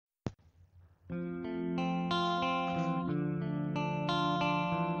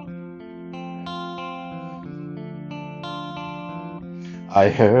I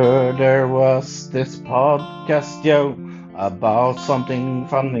heard there was this podcast, yo, about something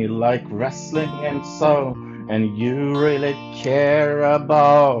funny like wrestling and you really care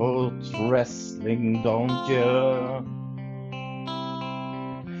about wrestling, don't you?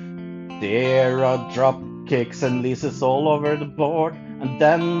 There are drop kicks and leases all over the board, and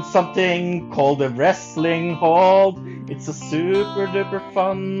then something called the Wrestling Hold. It's a super duper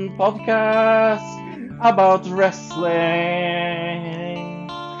fun podcast about wrestling.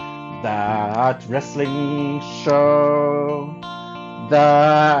 That wrestling show.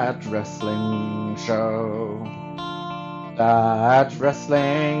 That wrestling show. That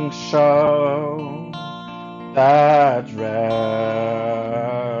wrestling show. That wrestling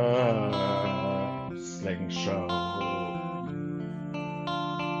show.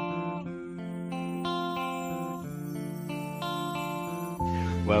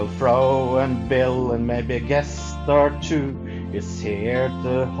 Well, Fro and Bill and maybe a guest or two is here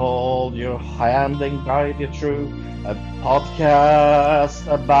to hold your hand and guide you through a podcast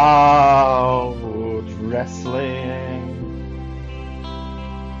about wrestling.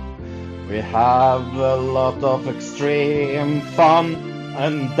 We have a lot of extreme fun,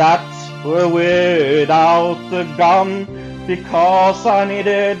 and that's without the gun, because I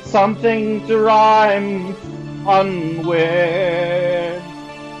needed something to rhyme fun with.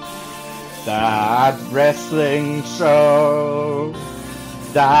 That wrestling show,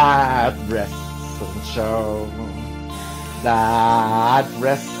 that wrestling show, that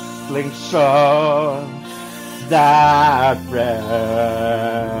wrestling show, that wrestling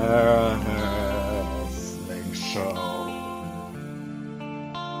show.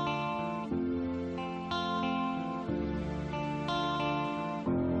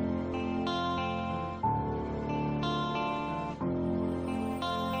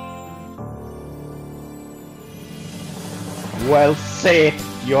 Well, sit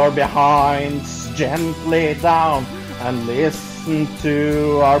your behinds gently down and listen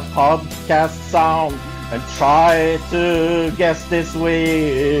to our podcast sound and try to guess this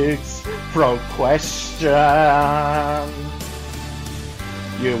week's pro question.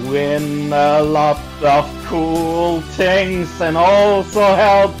 You win a lot of cool things and also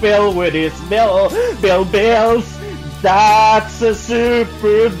help Bill with his bills. That's a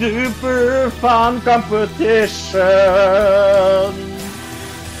super duper fun competition.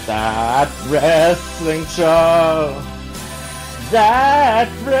 That wrestling show. That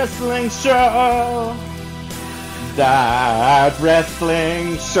wrestling show. That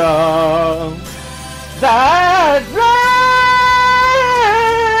wrestling show. That wrestling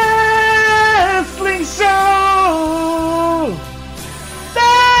show.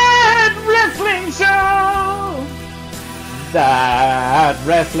 That wrestling show. That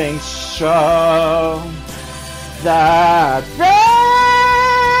wrestling show. That wrestling show. That wrestling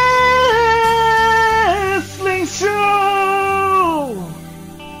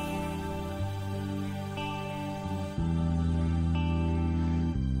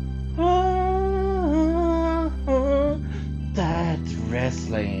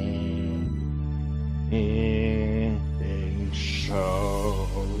show.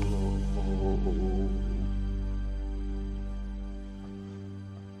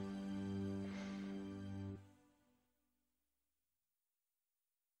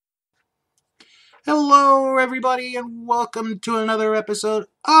 Hello, everybody, and welcome to another episode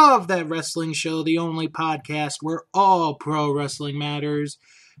of That Wrestling Show, the only podcast where all pro wrestling matters.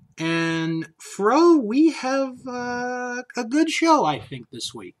 And, Fro, we have a good show, I think,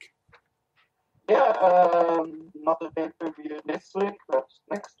 this week. Yeah, not a big review this week, but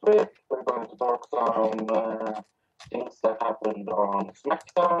next week we're going to talk some things that happened on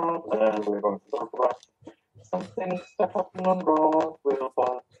SmackDown, and we're going to talk about some things that happened on Raw. We'll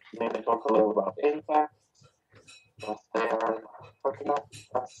maybe talk a little about Impact, as they are talking up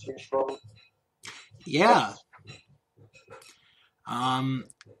as usual. Yeah.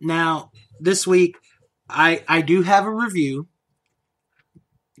 Now, this week, I do have a review,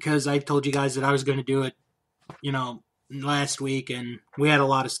 because I told you guys that I was going to do it, last week, and we had a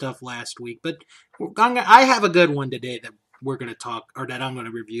lot of stuff last week. But I have a good one today that we're going to talk, or that I'm going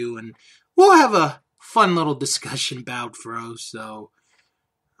to review, and we'll have a fun little discussion about Fro. So,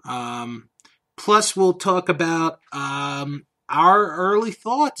 plus we'll talk about our early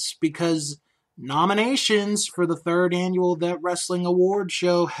thoughts, because nominations for the third annual That Wrestling Award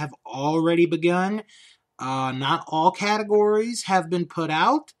Show have already begun. Not all categories have been put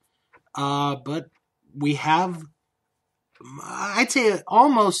out, but we have, I'd say,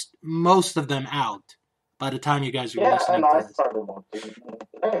 almost most of them out by the time you guys are listening to this. Yeah, and I started voting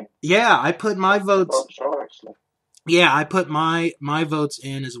today. Yeah, I put my votes. Yeah, I put my votes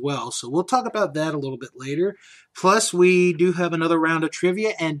in as well. So we'll talk about that a little bit later. Plus, we do have another round of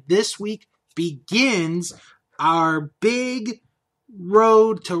trivia, and this week begins our big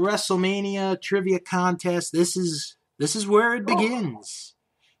road to WrestleMania trivia contest. This is where it begins.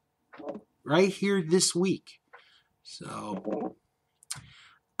 Right here this week. So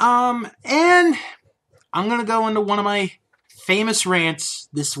and I'm gonna go into one of my famous rants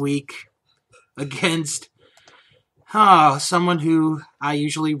this week against someone who I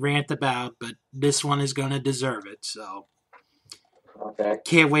usually rant about, but this one is gonna deserve it, so Okay.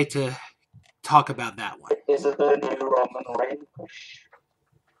 can't wait to talk about that one. Is it the new Roman Reigns push?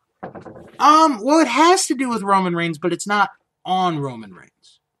 Well, it has to do with Roman Reigns, but it's not on Roman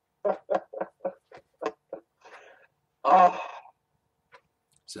Reigns.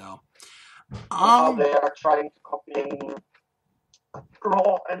 So, they are trying to copy in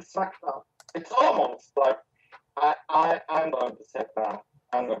Raw and SmackDown. It's almost like I'm going to say it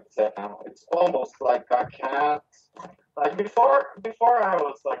now. It's almost like I can't. Like before I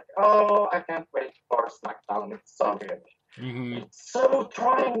was like, oh, I can't wait for SmackDown. It's so good. Mm-hmm. It's so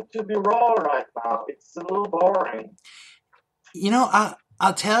trying to be Raw right now. It's a little boring. You know,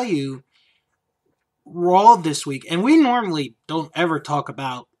 I'll tell you, Raw this week, and we normally don't ever talk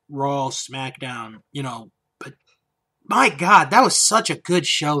about Raw, SmackDown, but my God, that was such a good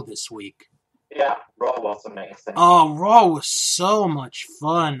show this week. Yeah, Raw was amazing. Oh, Raw was so much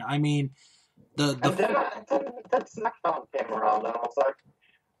fun. I mean, and then SmackDown came around, and I was like,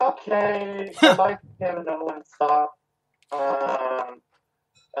 okay, I like Kevin Owens stuff.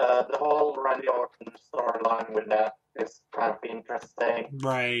 The whole Randy Orton storyline with that is kind of interesting.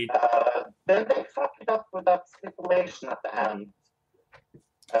 Right. Then they fucked it up with that stipulation at the end.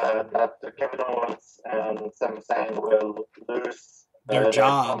 That Kevin Owens and Sami Zayn will lose their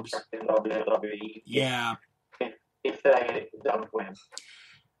jobs in WWE. Yeah. If they don't win.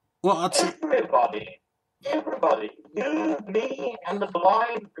 Well, everybody, you, me, and the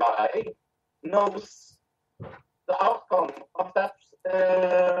blind guy knows the outcome of that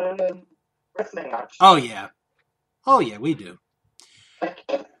wrestling match. Oh yeah, we do. Like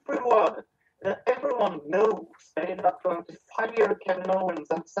everyone knows they're not going to fire Kevin Owens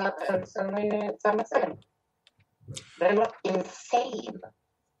and Sami Zayn. They're not insane.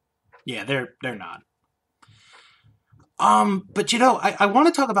 Yeah, they're not. But I want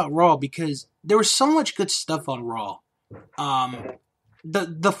to talk about Raw because there was so much good stuff on Raw. The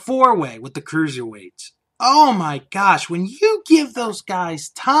 4-way with the cruiserweights. Oh my gosh, when you give those guys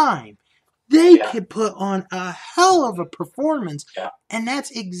time, they could put on a hell of a performance. Yeah. And that's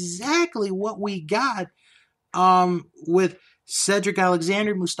exactly what we got with Cedric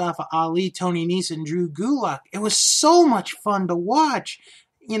Alexander, Mustafa Ali, Tony Nese, and Drew Gulak. It was so much fun to watch.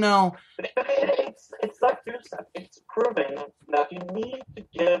 It's like you said, it's proving that you need to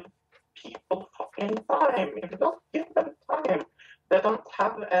give people fucking time. If you don't give them time, they don't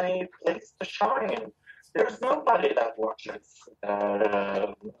have any place to shine. There's nobody that watches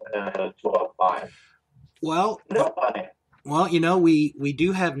 205. Well, nobody. Well, we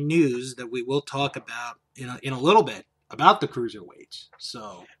do have news that we will talk about in a little bit about the cruiserweights.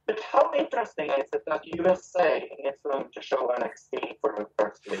 So, but how interesting is it that USA is going to show NXT for the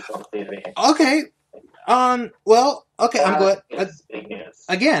first week on TV? Okay. Well, okay. I'm glad. Big news.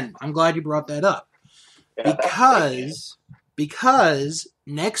 Again, I'm glad you brought that up because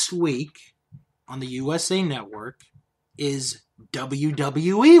next week on the USA Network is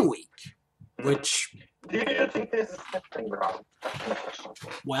WWE week, which. Do you think this is something wrong?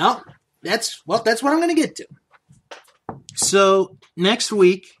 Well, that's what I'm going to get to. So next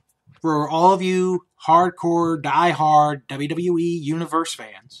week, for all of you hardcore, die-hard WWE Universe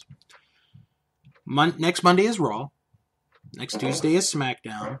fans, next Monday is Raw. Next Tuesday is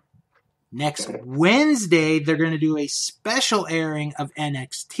SmackDown. Next Wednesday, they're going to do a special airing of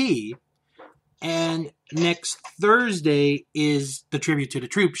NXT. And next Thursday is the Tribute to the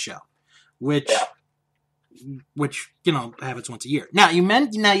Troops show, which happens once a year. Now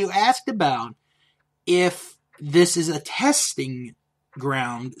you asked about if this is a testing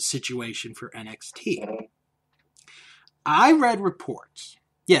ground situation for NXT. I read reports.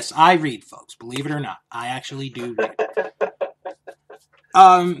 Yes, I read, folks. Believe it or not, I actually do read.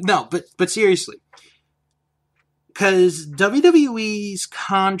 No, but seriously, because WWE's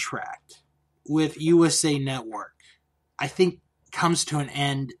contract with USA Network, I think, comes to an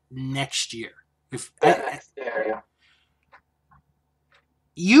end next year. Next year,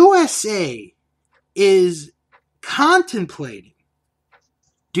 USA is contemplating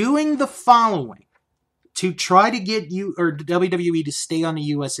doing the following to try to get WWE to stay on the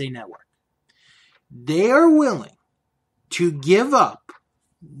USA Network. They are willing to give up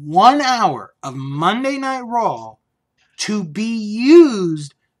 1 hour of Monday Night Raw to be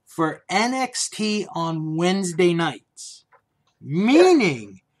used for NXT on Wednesday nights.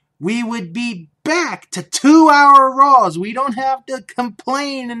 Meaning, we would be back to 2-hour Raws. We don't have to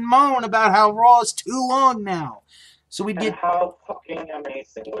complain and moan about how Raw is too long now. So we'd get... how fucking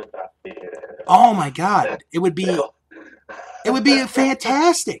amazing would that be? Oh my god. It would be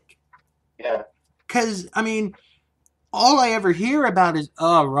fantastic. Yeah. Because, I mean, all I ever hear about is,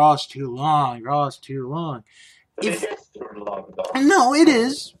 oh, Raw's too long. Raw's too long. But it is too long, though. No, it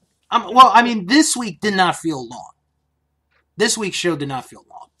is. Well, I mean, this week did not feel long. This week's show did not feel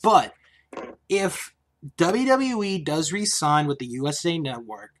long. But if WWE does re-sign with the USA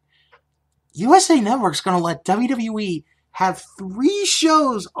Network, USA Network's going to let WWE have 3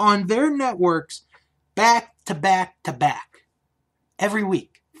 shows on their networks back to back to back every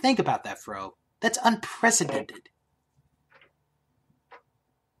week. Think about that, Fro. That's unprecedented.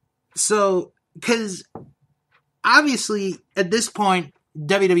 So, because obviously at this point,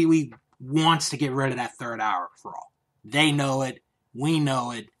 WWE wants to get rid of that 3rd hour for all. They know it. We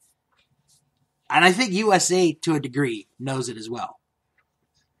know it. And I think USA, to a degree, knows it as well.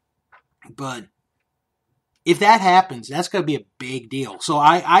 But if that happens, that's going to be a big deal. So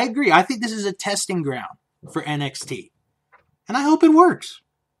I agree. I think this is a testing ground for NXT. And I hope it works.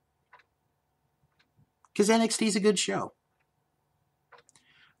 Because NXT is a good show.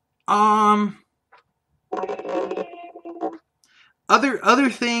 Other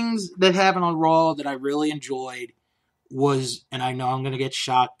things that happened on Raw that I really enjoyed was, and I know I'm going to get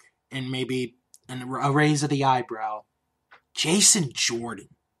shocked and maybe a raise of the eyebrow, Jason Jordan.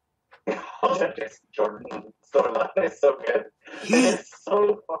 Jason Jordan storyline is so good. It's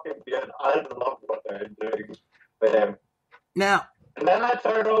so fucking good. I love what they're doing with him. Now, and then I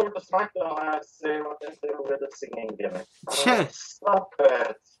turn over to SmackDown and I see what they do with the singing gimmick. Stop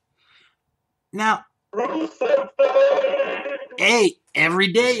it. Now, Rusev Day! Hey,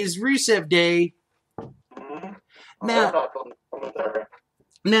 every day is Rusev Day. Mm-hmm.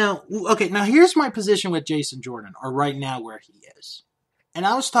 Now, here's my position with Jason Jordan, or right now where he is. And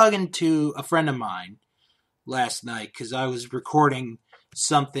I was talking to a friend of mine last night, because I was recording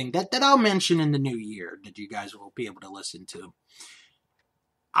something that I'll mention in the new year that you guys will be able to listen to.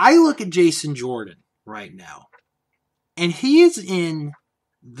 I look at Jason Jordan right now, and he is in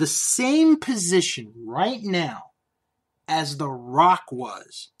the same position right now as The Rock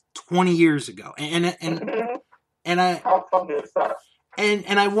was 20 years ago. And I how fun is that?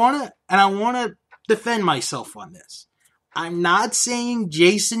 And I wanna defend myself on this. I'm not saying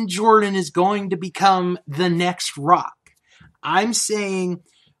Jason Jordan is going to become the next Rock. I'm saying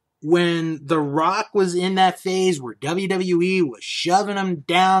when The Rock was in that phase where WWE was shoving him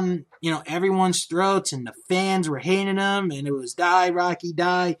down, everyone's throats and the fans were hating him and it was die, Rocky,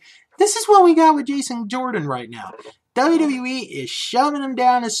 die. This is what we got with Jason Jordan right now. WWE is shoving him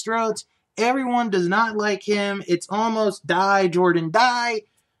down his throats. Everyone does not like him. It's almost die, Jordan, die,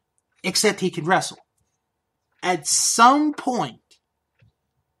 except he can wrestle. At some point,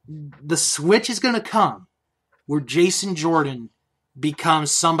 the switch is going to come where Jason Jordan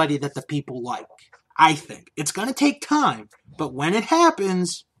becomes somebody that the people like. I think. It's going to take time, but when it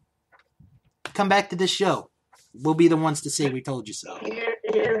happens, come back to this show. We'll be the ones to say we told you so.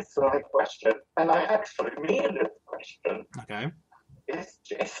 Here's my question, and I actually mean this question. Okay. Is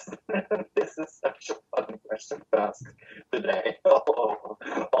Jason... this is such a fun question to ask today.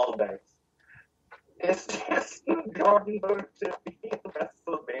 All days. Is Jason Jordan going to be in the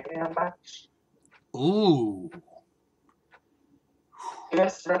WrestleMania match? Ooh.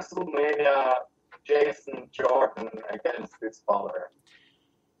 Is WrestleMania Jason Jordan against his father?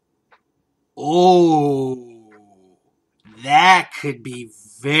 Oh, that could be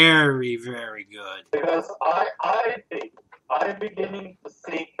very, very good. Because I think I'm beginning to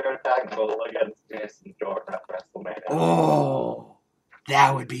see Kurt Angle against Jason Jordan at WrestleMania. Oh,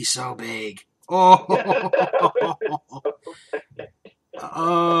 that would be so big. Oh,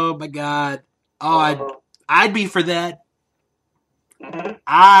 oh my God. Oh, I'd be for that. Mm-hmm.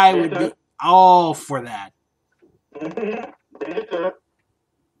 I would be all for that. Mm-hmm.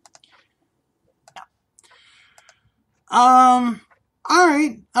 All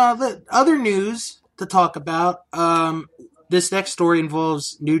right. The other news to talk about. This next story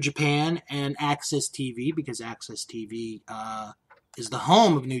involves New Japan and Access TV, because Access TV is the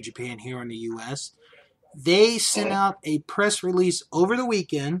home of New Japan here in the U.S. They sent out a press release over the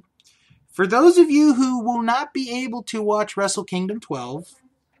weekend. For those of you who will not be able to watch Wrestle Kingdom 12,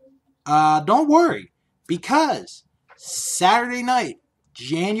 don't worry, because Saturday night,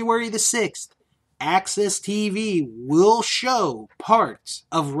 January the 6th, Access TV will show parts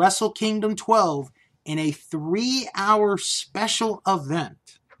of Wrestle Kingdom 12 in a 3-hour special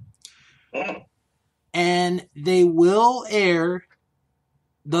event. And they will air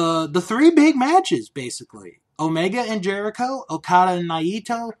the three big matches, basically. Omega and Jericho, Okada and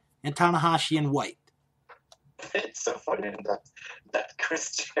Naito, and Tanahashi and White. It's so funny that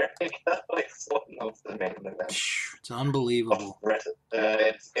Chris Jericho is one of the main events. It's unbelievable.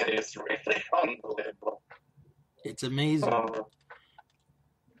 It is really unbelievable. It's amazing.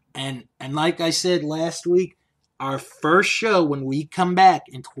 And like I said last week, our first show when we come back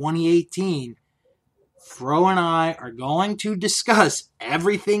in 2018, Fro and I are going to discuss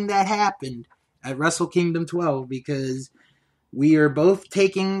everything that happened at Wrestle Kingdom 12 because we are both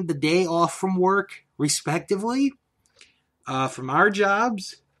taking the day off from work, respectively, from our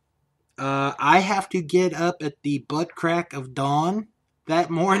jobs. I have to get up at the butt crack of dawn that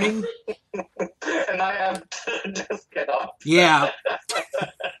morning. And I have to just get up. Yeah.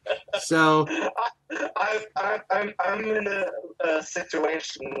 So I'm in a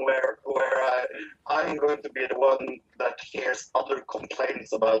situation where I'm going to be the one that hears other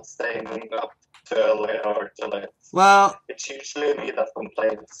complaints about staying up too early or too late. Well, it's usually me that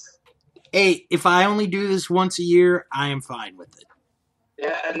complains. Hey, if I only do this once a year, I am fine with it.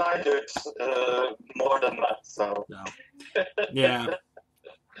 Yeah, and I do it more than that. So yeah.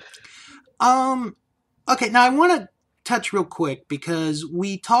 Okay, now I want to touch real quick because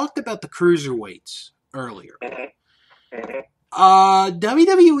we talked about the cruiserweights earlier.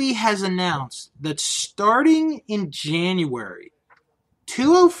 WWE has announced that starting in January,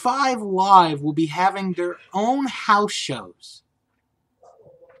 205 Live will be having their own house shows.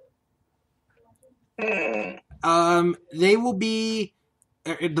 They will be,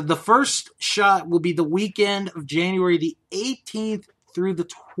 the first shot will be the weekend of January the 18th through the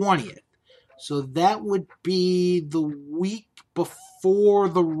 20th. So that would be the week before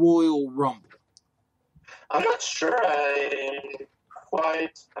the Royal Rumble. I'm not sure I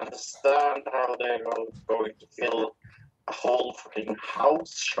quite understand how they're going to fill a whole fucking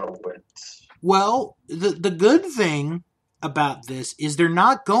house show with. Well, the good thing about this is they're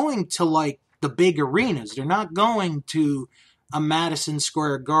not going to, like, the big arenas. They're not going to a Madison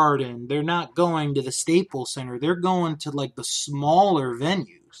Square Garden. They're not going to the Staples Center. They're going to, like, the smaller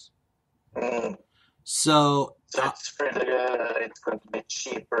venues. So it's pretty good. It's going to be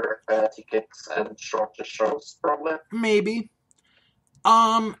cheaper tickets and shorter shows, probably. Maybe.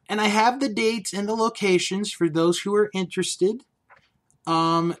 And I have the dates and the locations for those who are interested.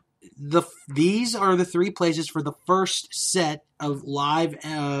 These are the three places for the first set of live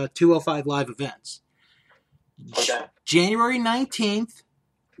 205 Live events. Okay. January 19th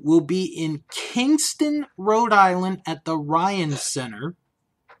will be in Kingston, Rhode Island at the Ryan Center.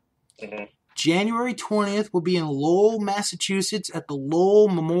 January 20th will be in Lowell, Massachusetts at the Lowell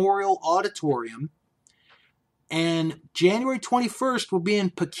Memorial Auditorium. And January 21st will be in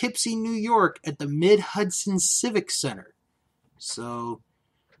Poughkeepsie, New York at the Mid-Hudson Civic Center. So,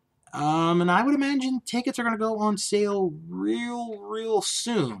 and I would imagine tickets are going to go on sale real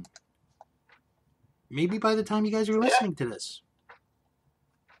soon. Maybe by the time you guys are listening to this.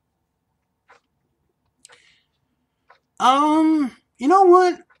 You know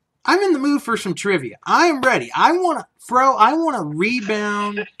what? I'm in the mood for some trivia. I am ready. I want to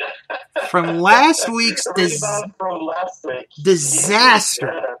rebound from last week's disaster.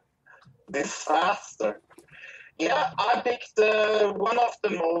 Disaster. Yeah, I picked one of the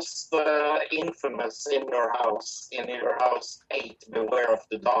most infamous in your house 8, Beware of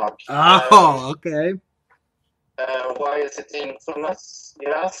the Dog. Oh, okay. Why is it infamous,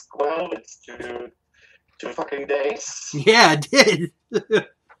 you ask? Well, it's two fucking days. Yeah, I did.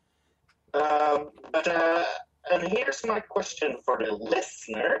 And here's my question for the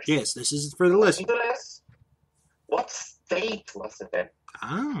listeners. Yes, this is for the listeners. What state was it in?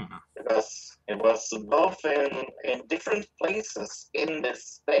 Ah. Because it was both in different places in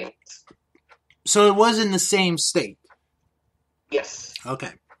this state. So it was in the same state? Yes.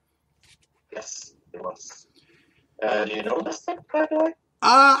 Okay. Yes, it was. Do you know the state, by the way?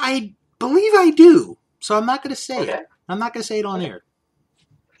 I believe I do. So I'm not going to say it. I'm not going to say it on air.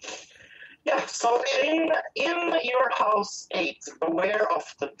 Yeah, so in your house 8, Beware of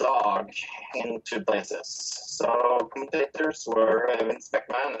the Dog in 2 places. So commentators were Vince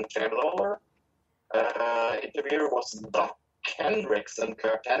McMahon and Shane Lawler. Interviewer was Doc Hendricks and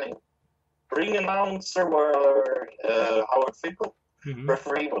Kurt Hennig. Ring announcer were Howard Finkel. Mm-hmm.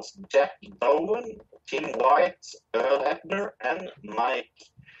 Referee was Jack Dolan, Tim White, Earl Hebner, and Mike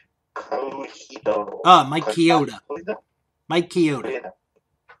Chioda. Mike Chioda. Mike Chioda.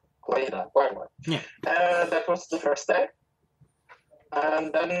 way that, way. Yeah. That was the first day.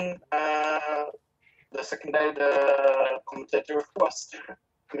 And then the second day, the commentator was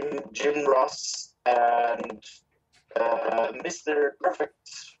Jim Ross and Mr. Perfect.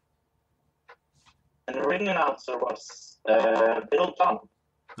 And the ring announcer was Bill Dunn.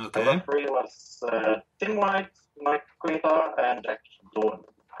 The Okay. referee was Tim White, Mike Quita, and Jack Dawn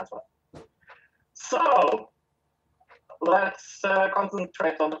as well. So, let's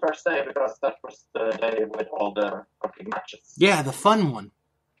concentrate on the first day because that was the day with all the fucking matches. Yeah, the fun one.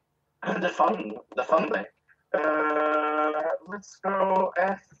 The fun day. Let's go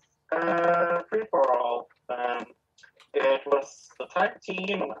F free for all. It was the tag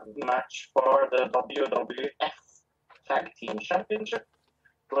team match for the WWF Tag Team Championship.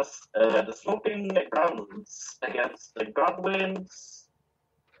 It was the Smoking Guns against the Godwins.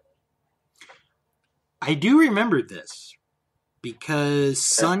 I do remember this because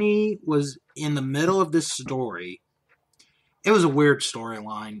Sonny was in the middle of this story. It was a weird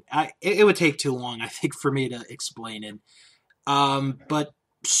storyline. It would take too long, I think, for me to explain it. But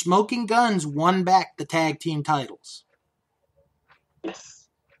Smoking Guns won back the tag team titles. Yes.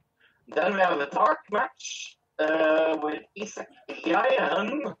 Then we have the dark match with Isaac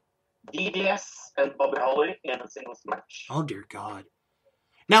Ian, DDS, and Bobby Holly in a singles match. Oh, dear God.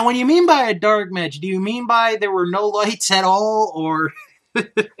 Now, when you mean by a dark match, do you mean by there were no lights at all, or...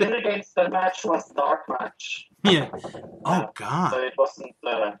 Indicates the match was dark match. Yeah. Oh, God. So it wasn't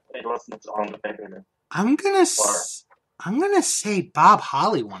on the pay-per-view. I'm gonna say Bob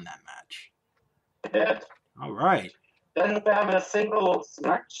Holly won that match. It did. All right. Then we have a singles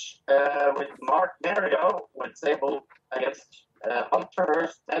match with Mark Mario with Sable against Hunter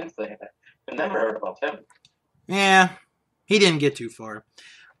Stensley. I never heard about him. Yeah, he didn't get too far.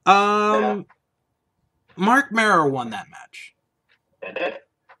 Mark Merrow won that match. It did.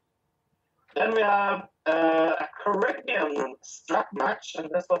 Then we have a Caribbean strap match, and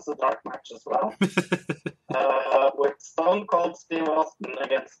this was a dark match as well, with Stone Cold Steve Austin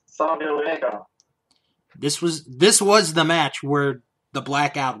against Savio Vega. This was the match where the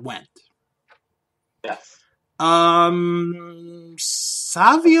blackout went. Yes.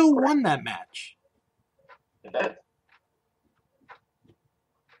 Savio won that match. It did.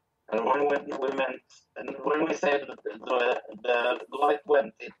 And when we say the light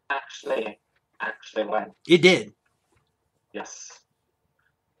went, it actually went. It did. Yes.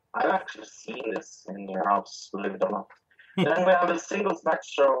 I've actually seen this in your house, believe it or not. Then we have a singles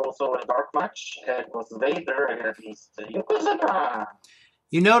match, also a dark match. It was Vader against Yokozuna.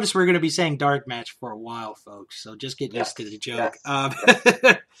 You notice we're going to be saying dark match for a while, folks, so just get used to the joke.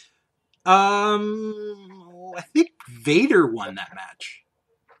 Yes. I think Vader won that match.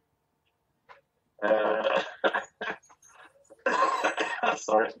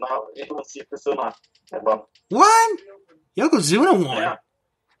 Sorry, no, it was Yokozuna. What? Yokozuna won?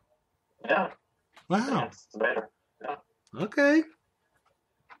 Yeah. Wow. It's Vader. Yeah. Okay.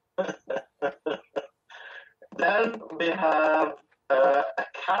 Then we have a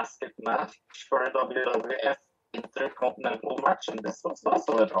casket match for a WWF Intercontinental match, and this was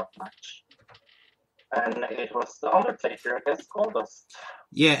also a dark match. And it was The Undertaker against Goldust.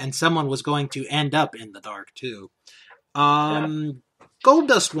 Yeah, and someone was going to end up in the dark, too.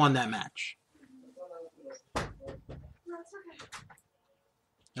 Goldust won that match.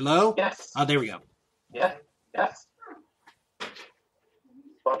 Hello? Yes. Oh, there we go. Yeah. Yes.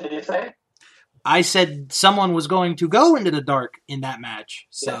 What did you say? I said someone was going to go into the dark in that match,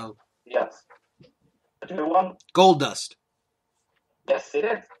 so... Yes. Who won? Goldust. Yes, it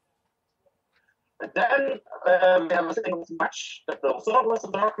is. And then we have a singles match that also was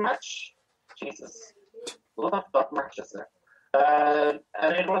a dark match. Jesus. A lot of dark matches there.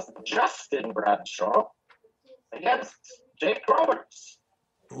 And it was Justin Bradshaw against Jake Roberts.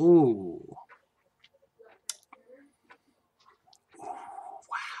 Ooh.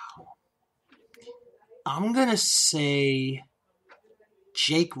 Wow. I'm going to say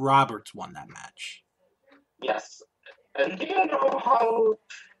Jake Roberts won that match. Yes. And do you know how...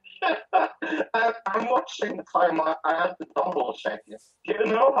 I'm watching the time. I have to double check this. Do you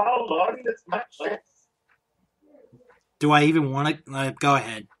know how long this match is? Do I even want to... go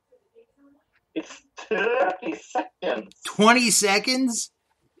ahead. It's 30 seconds. 20 seconds?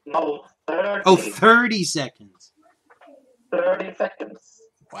 No, 30. Oh, 30 seconds. 30 seconds.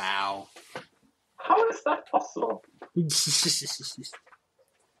 Wow. How is that possible?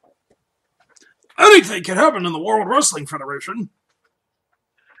 Anything can happen in the World Wrestling Federation.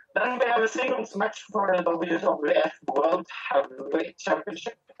 Then we have a singles match for the WWF World Heavyweight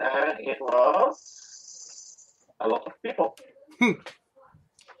Championship, and it was a lot of people.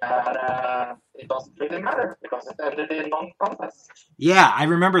 And it doesn't really matter because it ended in non-contest. Yeah, I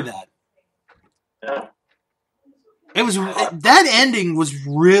remember that. Yeah. That ending was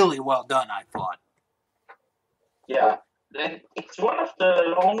really well done, I thought. Yeah. It's one of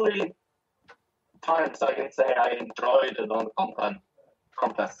the only times I can say I enjoyed the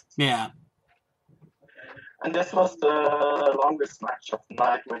non-contest. Yeah. And this was the longest match of the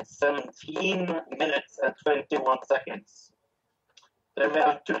night with 17 minutes and 21 seconds. Then we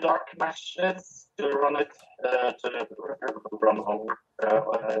have two dark matches to run it, to run over.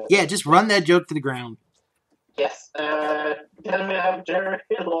 Yeah, just run that joke to the ground. Yes. Then we have Jerry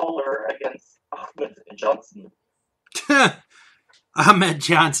Lawler against Ahmed Johnson. Ahmed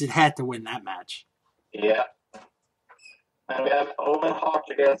Johnson had to win that match. Yeah. And we have Owen Hart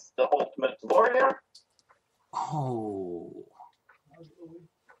against the Ultimate Warrior. Oh.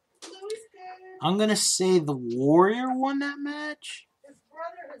 I'm going to say the Warrior won that match. His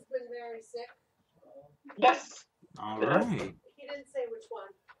brother has been very sick. Yes. All right. He didn't say which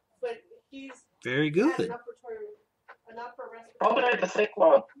one, but he's very had good. an upper respiratory. Probably the sick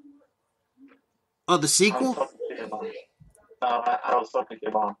one. Oh, the sequel? No, I was talking to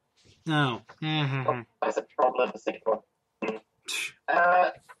your mom. No. Mm-hmm. I said probably the sick one.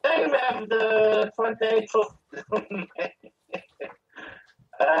 Then we have the 28th of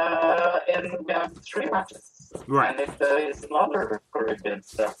and we have 3 matches. Right. And it is another Caribbean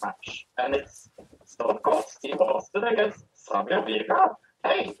Star match. And it's Stone Cold Steve Austin against Savio Vega.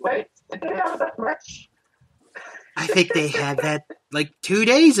 Hey, wait, did they have that match? I think they had that like 2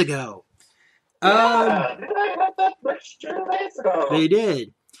 days ago. Yeah, did I have that match 2 days ago? They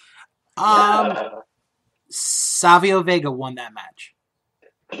did. Savio Vega won that match.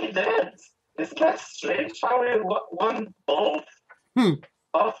 He did. Isn't that strange how he won both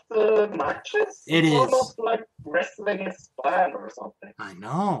of the matches? It it's is. Almost like wrestling is planned or something. I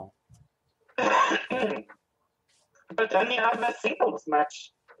know. But then you have a singles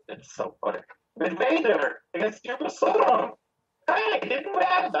match. It's so funny. With Vader against Hugo Soto. Hey, didn't we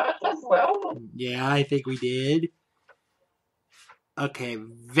have that as well? Yeah, I think we did. Okay,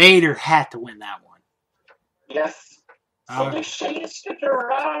 Vader had to win that one. Yes. So they changed it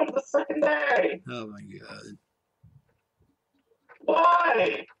around the second day. Oh my god.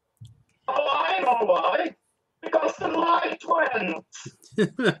 Why? Oh, I know why. Because the light went.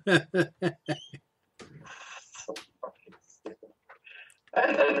 So fucking stupid.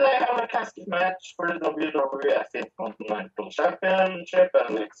 And then they have a casket match for the WWF Intercontinental Championship,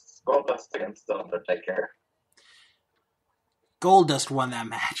 and it's Goldust against The Undertaker. Goldust won that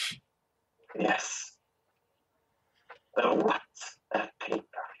match. Yes. What a pay-per-view.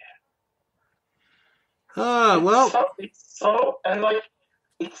 Well.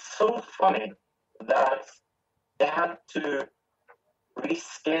 It's so funny that they had to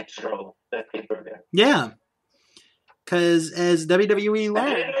reschedule the pay-per-view. Yeah. Because as WWE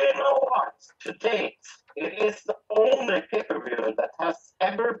learned. And you know what? To date, it is the only pay-per-view that has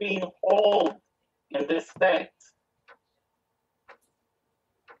ever been held in this state.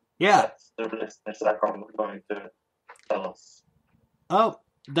 Yeah. That's the listeners are going to tell us. Oh,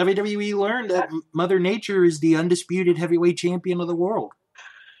 WWE learned that Mother Nature is the undisputed heavyweight champion of the world.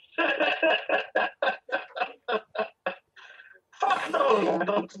 Fuck no, I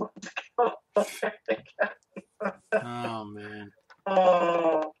don't want to go. Oh, man.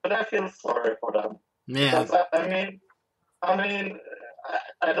 But I feel sorry for them. Yeah. Because,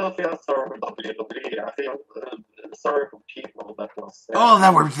 I don't feel sorry for WWE. I feel sorry for people that was there. Oh,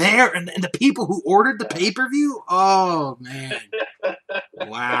 that were there? And the people who ordered the pay-per-view? Oh, man.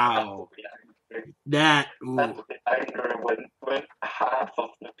 Wow. That, ooh. I'd be angry when half of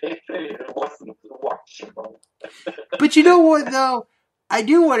the pay-per-view wasn't watchable. But you know what, though? I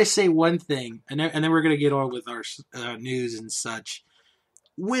do want to say one thing, and then we're going to get on with our news and such.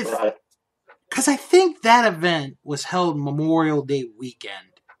 Because I think that event was held Memorial Day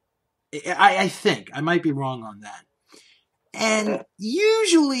weekend. I think. I might be wrong on that. And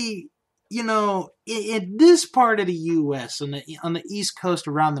usually, you know, in this part of the U.S., on the East Coast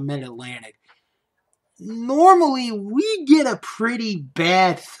around the Mid-Atlantic, normally we get a pretty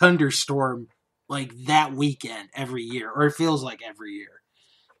bad thunderstorm like that weekend every year, or it feels like every year.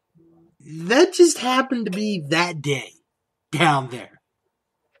 That just happened to be that day down there.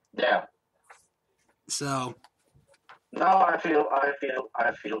 Yeah. So. No, I feel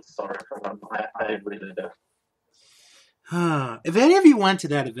sorry for them. I really do. If any of you went to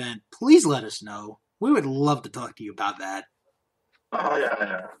that event, please let us know. We would love to talk to you about that. Oh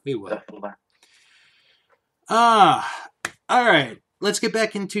yeah. We would. Definitely. All right. let's get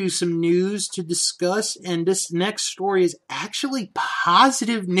back into some news to discuss. And this next story is actually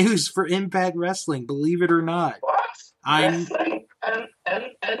positive news for Impact Wrestling, believe it or not. What? I'm- Wrestling and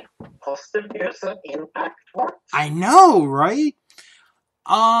positive news and Impact what? I know, right?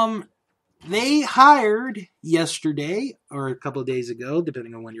 They hired yesterday, or a couple of days ago,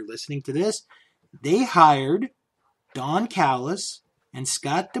 depending on when you're listening to this, they hired Don Callis and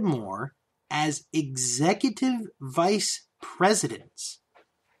Scott D'Amore as executive vice presidents.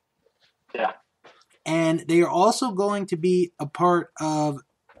 Yeah. And they are also going to be a part of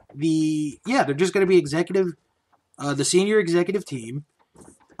they're just going to be the senior executive team.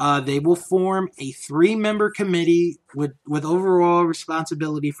 They will form a 3-member committee with overall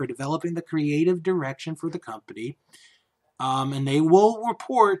responsibility for developing the creative direction for the company. And they will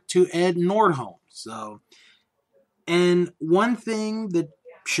report to Ed Nordholm. So, and one thing that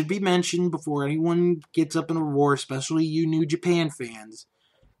should be mentioned before anyone gets up in a roar, especially you New Japan fans,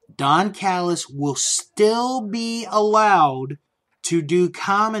 Don Callis will still be allowed to do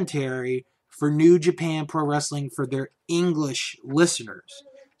commentary for New Japan Pro Wrestling for their English listeners.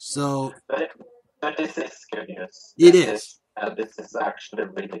 So, But this is good news. It is. This is actually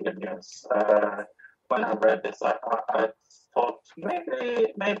really good news. When I read this, I thought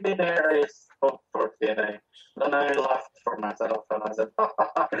maybe there is hope for TNA. Then I laughed for myself and I said,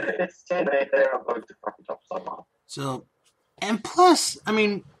 it's TNA, they are going to fuck it up somehow. So, and plus, I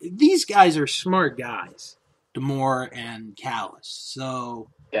mean, these guys are smart guys, D'Amore and Callis. So,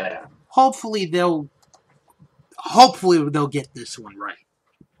 Yeah. hopefully they'll get this one right.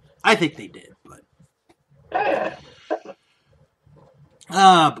 I think they did, but Yeah.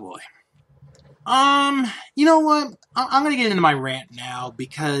 oh boy. You know what? I'm gonna get into my rant now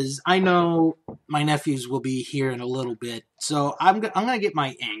because I know my nephews will be here in a little bit, so I'm gonna get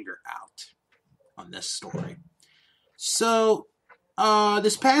my anger out on this story. So,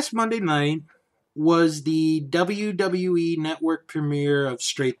 this past Monday night was the WWE Network premiere of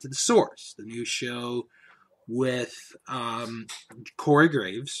Straight to the Source, the new show with Corey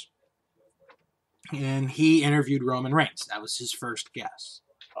Graves, and he interviewed Roman Reigns. That was his first guest.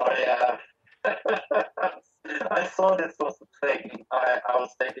 Oh, yeah. I saw this was a thing. I was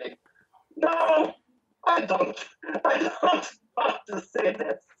thinking, no, I don't want to say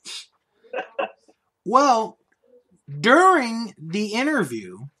this. Well, during the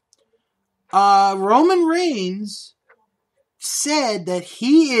interview, Roman Reigns said that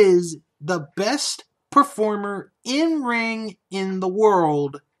he is the best performer in ring in the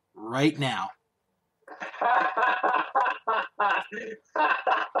world right now.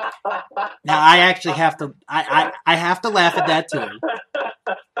 Now I actually have to I have to laugh at that too.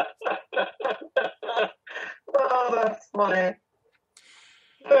 Oh, that's funny.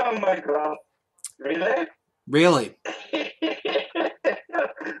 Oh my god. Really? Really?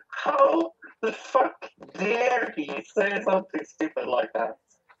 How the fuck dare he say something stupid like that?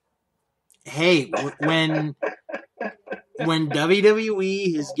 Hey, when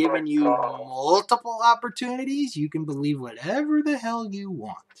WWE has given you multiple opportunities, you can believe whatever the hell you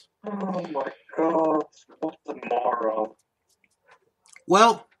want. Oh my god, what a moron.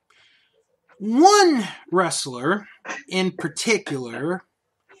 Well, one wrestler in particular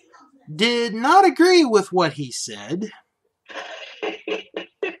did not agree with what he said.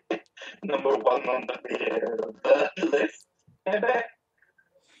 Number one on the list.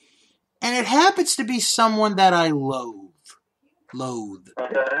 And it happens to be someone that I loathe.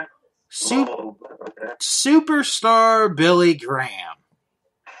 Okay. Okay. Superstar Billy Graham.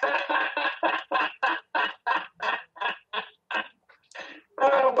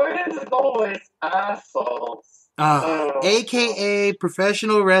 Why is it always assholes? AKA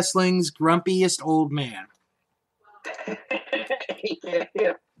professional wrestling's grumpiest old man.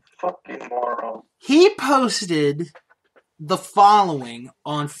 Yeah, fucking moron. He posted the following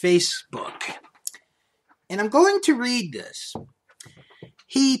on Facebook. And I'm going to read this.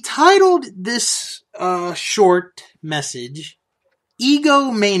 He titled this short message,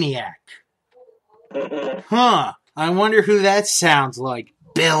 Egomaniac. Huh. I wonder who that sounds like,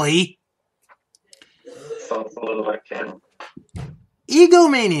 Billy. Sounds a little like him.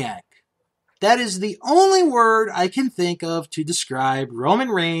 Egomaniac. That is the only word I can think of to describe Roman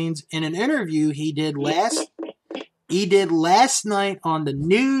Reigns in an interview he did last night on the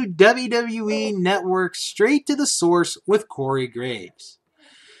new WWE Network Straight to the Source with Corey Graves.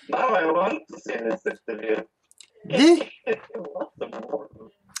 Now I want to see this interview.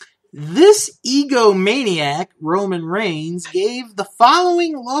 This egomaniac, Roman Reigns, gave the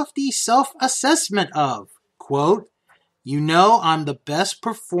following lofty self-assessment of, quote, "You know I'm the best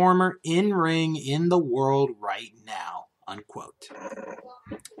performer in ring in the world right now," unquote.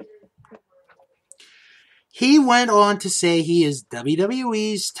 He went on to say he is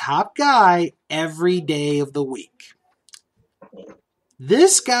WWE's top guy every day of the week.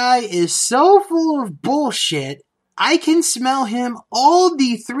 This guy is so full of bullshit, I can smell him all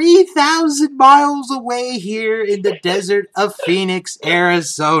the 3,000 miles away here in the desert of Phoenix,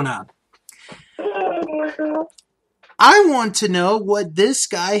 Arizona. Oh my god. I want to know what this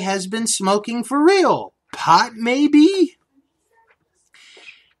guy has been smoking for real. Pot, maybe?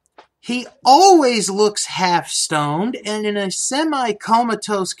 He always looks half stoned and in a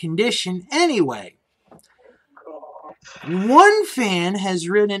semi-comatose condition anyway. One fan has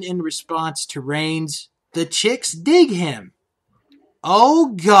written in response to Reigns, "The chicks dig him."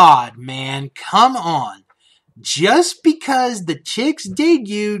 Oh God, man, come on. Just because the chicks dig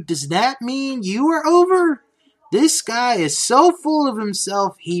you, does that mean you are over? This guy is so full of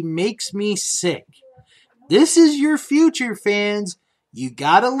himself, he makes me sick. This is your future, fans. You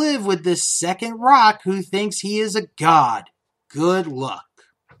gotta live with this second Rock who thinks he is a god. Good luck.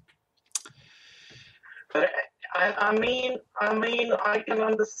 I mean, I can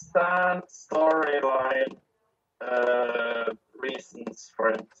understand storyline reasons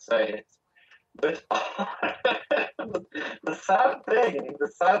for him to say it, but the sad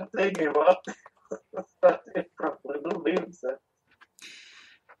thing about is that he probably believes it.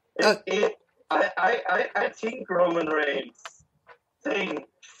 I think Roman Reigns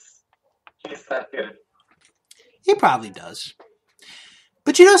thinks he's that good. He probably does.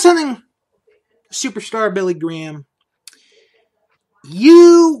 But you know something? Superstar Billy Graham,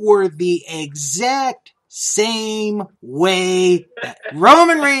 you were the exact same way that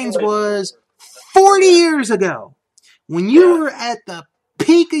Roman Reigns was 40 years ago. When you were at the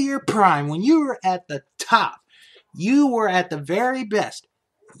peak of your prime, when you were at the top, you were at the very best.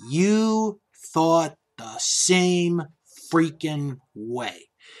 You thought the same freaking way.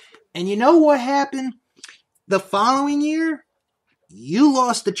 And you know what happened? The following year, you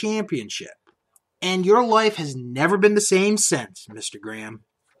lost the championship. And your life has never been the same since, Mr. Graham.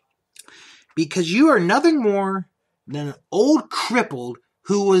 Because you are nothing more than an old crippled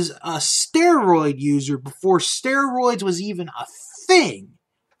who was a steroid user before steroids was even a thing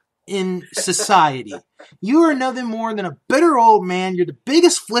in society. You are nothing more than a bitter old man. You're the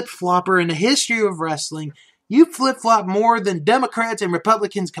biggest flip-flopper in the history of wrestling. You flip-flop more than Democrats and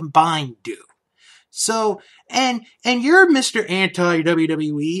Republicans combined do. So, and you're Mr.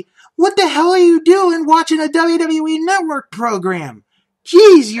 Anti-WWE. What the hell are you doing watching a WWE Network program?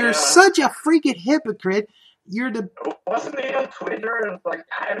 Jeez, you're such a freaking hypocrite. You're the... Wasn't he on Twitter and like,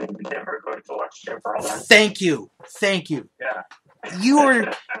 I'm never going to watch your program? Thank you. Yeah. You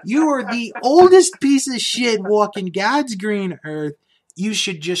are the oldest piece of shit walking God's green earth. You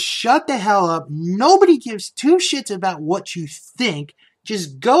should just shut the hell up. Nobody gives two shits about what you think.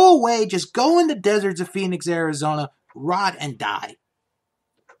 Just go away. Just go in the deserts of Phoenix, Arizona, rot and die.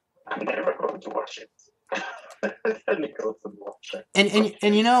 I'm never going to watch it. And he goes and watch it.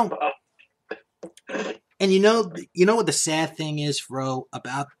 And you know what the sad thing is, Fro,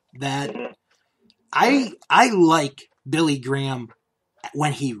 about that? I like Billy Graham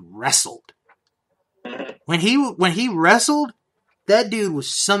when he wrestled. When he wrestled, that dude was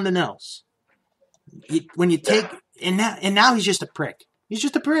something else. When you take and now he's just a prick. He's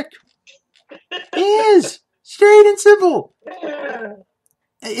just a prick. He is straight and simple. Yeah.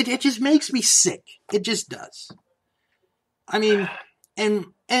 It just makes me sick. It just does. I mean, and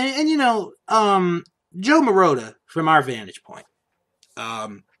you know, Joe Marotta, from our vantage point,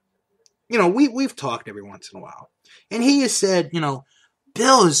 you know, we've talked every once in a while, and he has said, you know,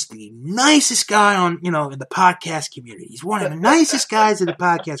 Bill is the nicest guy on, you know, in the podcast community. He's one of the nicest guys in the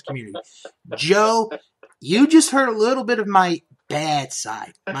podcast community. Joe, you just heard a little bit of my bad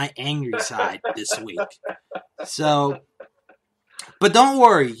side, my angry side this week. So, but don't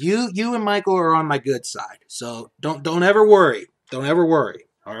worry, you and Michael are on my good side. So don't ever worry. Don't ever worry.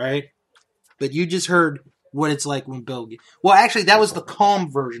 All right. But you just heard what it's like when Bill gets... Well, actually, that was the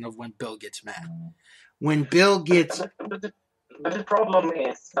calm version of when Bill gets mad. When Bill gets... But the problem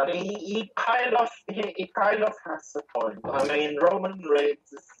is that he kind of has a point. I mean, Roman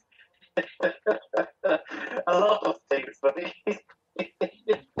Reigns is a lot of things, but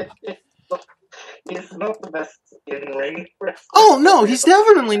he's not the best in ring wrestling. Oh no, he's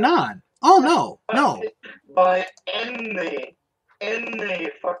definitely not. Oh no. By any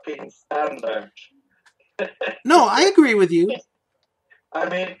fucking standard. No, I agree with you. I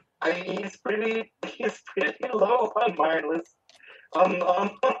mean, he's pretty low on my list. On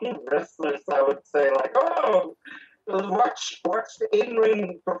wrestlers, I would say, like, oh, Watch the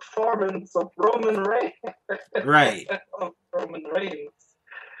in-ring performance of Roman Reigns. Right. Of Roman Reigns.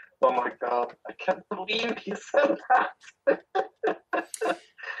 Oh my God! I can't believe he said that.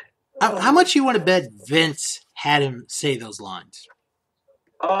 How much you want to bet Vince had him say those lines?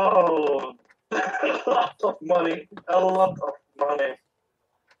 Oh, a lot of money. A lot of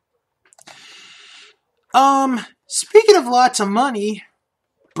money. Speaking of lots of money,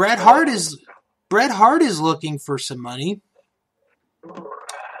 Bret Hart is looking for some money,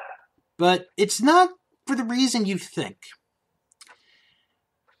 but it's not for the reason you think.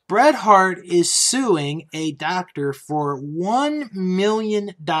 Bret Hart is suing a doctor for $1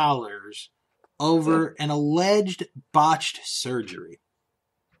 million over an alleged botched surgery.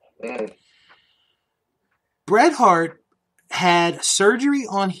 Bret Hart had surgery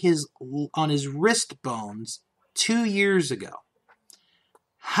on his wrist bones 2 years ago.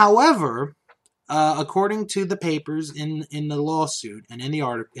 However, according to the papers in the lawsuit and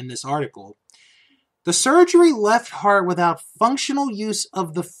in this article, the surgery left Hart without functional use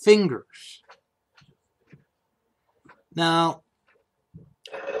of the fingers. Now,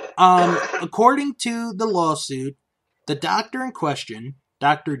 according to the lawsuit, the doctor in question,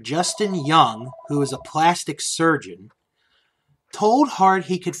 Dr. Justin Young, who is a plastic surgeon, told Hart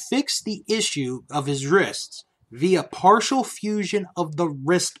he could fix the issue of his wrists via partial fusion of the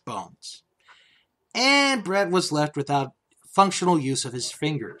wrist bones. And Bret was left without functional use of his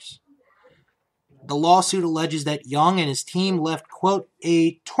fingers. The lawsuit alleges that Young and his team left, quote,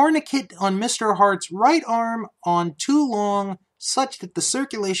 a tourniquet on Mr. Hart's right arm on too long, such that the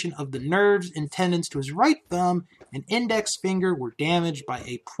circulation of the nerves and tendons to his right thumb and index finger were damaged by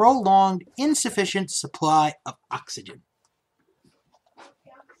a prolonged, insufficient supply of oxygen.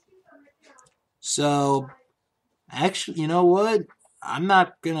 So, actually, you know what? I'm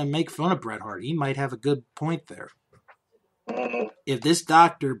not going to make fun of Bret Hart. He might have a good point there. If this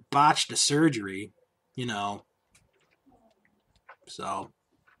doctor botched a surgery, so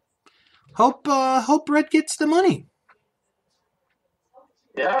hope Bret gets the money.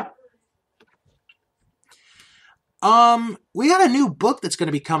 Yeah. We got a new book that's going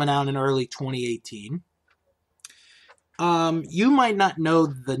to be coming out in early 2018. You might not know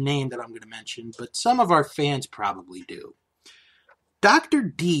the name that I'm going to mention, but some of our fans probably do. Dr.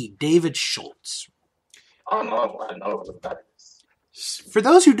 D. David Schultz. Oh no, I know who that is. For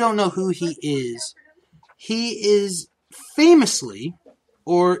those who don't know who he is famously,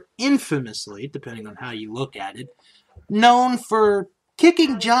 or infamously, depending on how you look at it, known for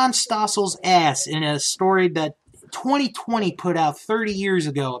kicking John Stossel's ass in a story that 2020 put out 30 years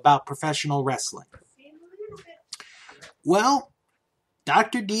ago about professional wrestling. Well,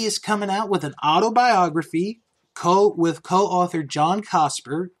 Dr. D is coming out with an autobiography with co-author John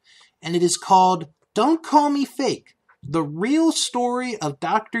Cosper, and it is called Don't Call Me Fake, The Real Story of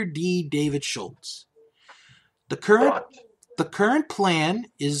Dr. D. David Schultz. The current plan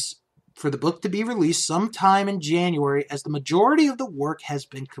is for the book to be released sometime in January, as the majority of the work has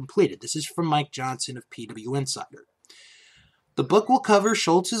been completed. This is from Mike Johnson of PW Insider. The book will cover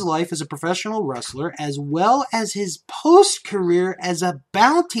Schultz's life as a professional wrestler, as well as his post-career as a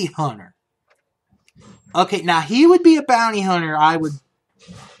bounty hunter. Okay, now he would be a bounty hunter I would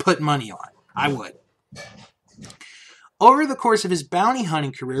put money on. I would. Over the course of his bounty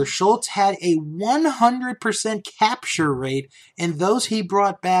hunting career, Schultz had a 100% capture rate, and those he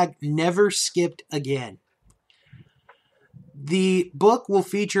brought back never skipped again. The book will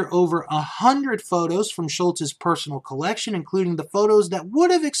feature over 100 photos from Schultz's personal collection, including the photos that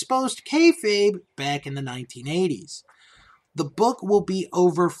would have exposed kayfabe back in the 1980s. The book will be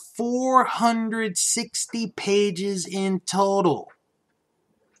over 460 pages in total.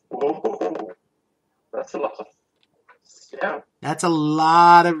 Whoa, that's a lot of... Yeah. That's a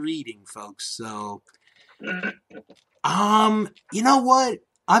lot of reading, folks. So, you know what?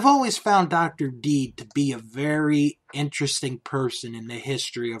 I've always found Dr. D to be a very interesting person in the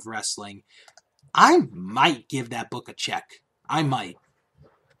history of wrestling. I might give that book a check. I might.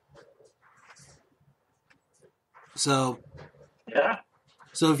 So, yeah.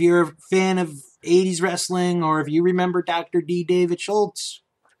 So if you're a fan of 80s wrestling, or if you remember Dr. D. David Schultz,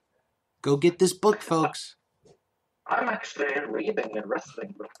 go get this book, folks. I'm actually reading a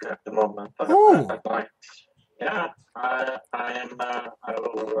wrestling book at the moment. Oh. Yeah, I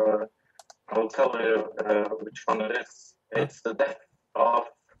will tell you which one it is. It's The Death of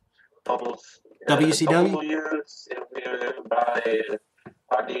WCW? by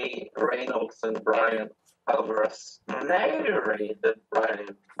Buddy Reynolds and Brian Alvarez. Narrated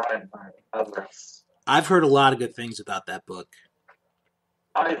Brian Alvarez. I've heard a lot of good things about that book.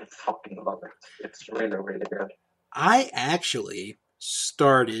 I fucking love it. It's really, really good. I actually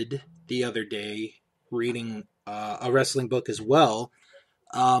started the other day reading a wrestling book as well.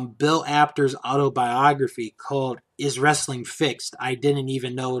 Bill Apter's autobiography called "Is Wrestling Fixed? I Didn't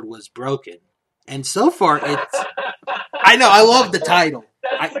Even Know It Was Broken." And so far, it's. I know, I love the title.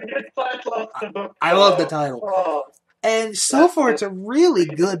 That's a good title of the book. I love the title. Oh, And so far, it's a really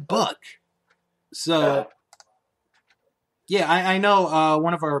good book. So, yeah, I know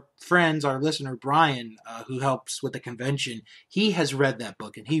one of our friends, our listener, Brian, who helps with the convention, he has read that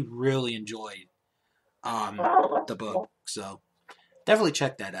book, and he really enjoyed the book. So, definitely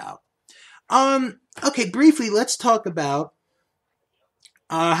check that out. Okay, briefly, let's talk about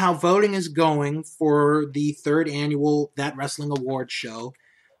how voting is going for the third annual That Wrestling Awards show,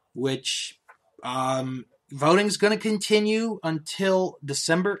 which voting is going to continue until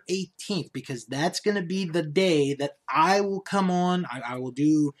December 18th, because that's going to be the day that I will come on. I will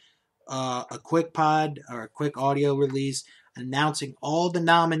do a quick pod or a quick audio release announcing all the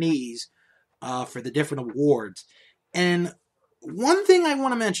nominees for the different awards. And one thing I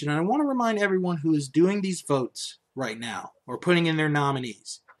want to mention, and I want to remind everyone who is doing these votes right now or putting in their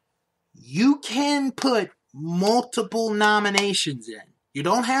nominees, you can put multiple nominations in. You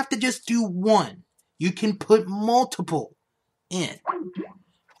don't have to just do one. You can put multiple in.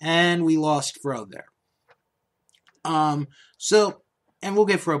 And we lost Fro there. And we'll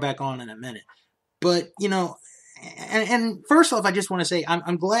get Fro back on in a minute. But, you know, and first off, I just want to say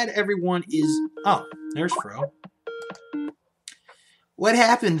I'm glad everyone is... Oh, there's Fro. What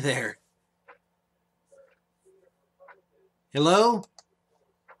happened there? Hello?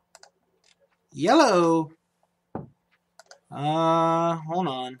 Yellow? Hold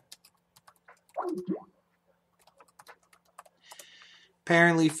on.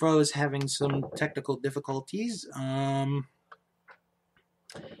 Apparently Fro is having some technical difficulties.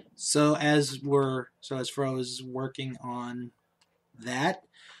 So as Fro is working on that,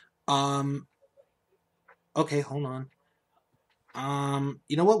 okay, hold on.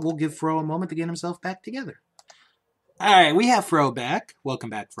 You know what? We'll give Fro a moment to get himself back together. All right, we have Fro back. Welcome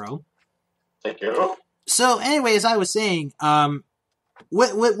back, Fro. Thank you. So, anyway, as I was saying,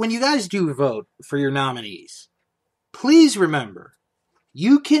 when you guys do vote for your nominees, please remember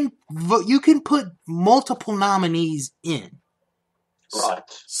you can vote. You can put multiple nominees in. Right.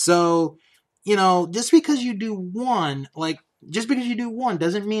 So, you know, just because you do one,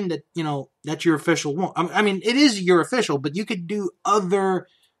 doesn't mean that, you know, that's your official one. I mean, it is your official, but you could do other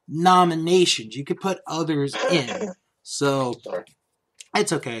nominations. You could put others in. So,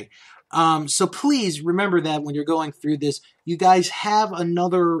 it's okay. So please remember that when you're going through this, you guys have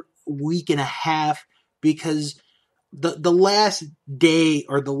another week and a half, because the last day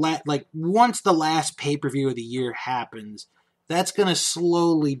or once the last pay-per-view of the year happens, that's going to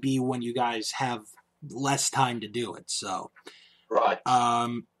slowly be when you guys have less time to do it. So, right.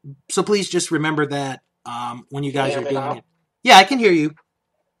 So please just remember that when you guys are doing it. Yeah, I can hear you.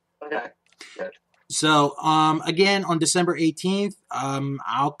 Okay. Good. So, again, on December 18th,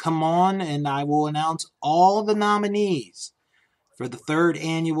 I'll come on and I will announce all the nominees for the third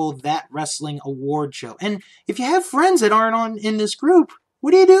annual That Wrestling Award Show. And if you have friends that aren't in this group,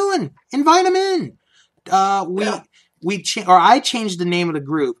 what are you doing? Invite them in. I changed the name of the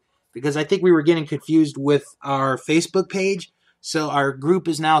group because I think we were getting confused with our Facebook page. So our group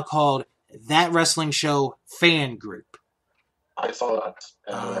is now called That Wrestling Show Fan Group. I saw that,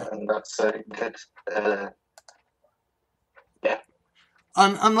 and that's a good. Yeah.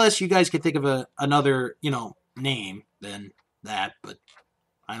 Unless you guys can think of another, name than that, but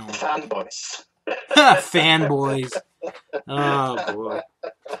I don't. Fanboys. Fanboys. Oh boy.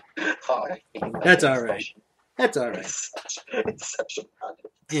 Hi. That's all right. That's all right. It's such a fan.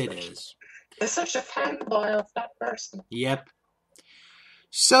 It is. It's such a fanboy of that person. Yep.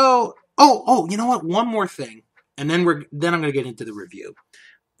 So, you know what? One more thing. And then I'm going to get into the review.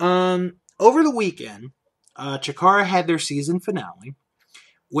 Over the weekend, Chikara had their season finale,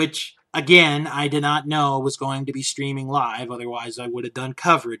 which, again, I did not know was going to be streaming live. Otherwise, I would have done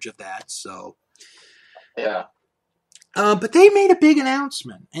coverage of that. So, yeah. But they made a big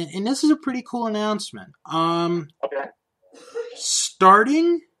announcement, and this is a pretty cool announcement. Okay.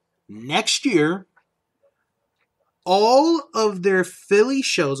 Starting next year, all of their Philly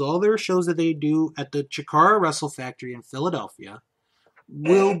shows, all their shows that they do at the Chikara Wrestle Factory in Philadelphia,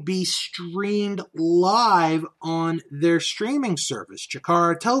 will be streamed live on their streaming service,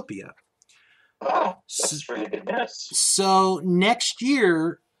 Chikaratopia. Wow, that's really good news. So next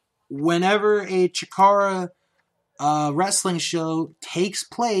year, whenever a Chikara wrestling show takes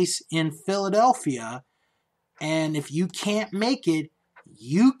place in Philadelphia, and if you can't make it,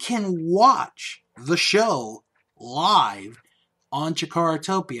 you can watch the show live on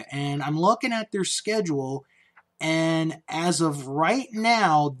Chikaratopia. And I'm looking at their schedule, and as of right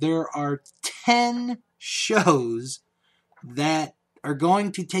now, there are 10 shows that are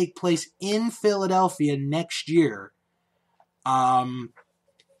going to take place in Philadelphia next year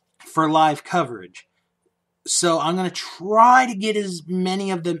for live coverage. So I'm going to try to get as many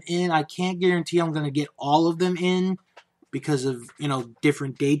of them in. I can't guarantee I'm going to get all of them in because of,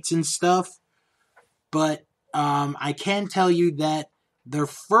 different dates and stuff. But I can tell you that their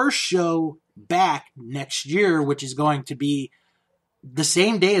first show back next year, which is going to be the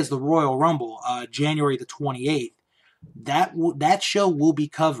same day as the Royal Rumble, January the 28th, that show will be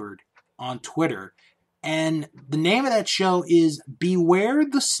covered on Twitter. And the name of that show is Beware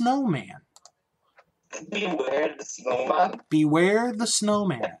the Snowman. Beware the Snowman? Beware the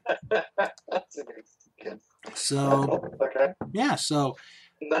Snowman. That's good. So, okay. Yeah, so...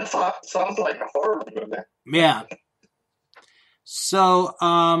 That sounds like a horror movie. Yeah. So,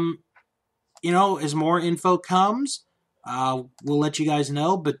 as more info comes, we'll let you guys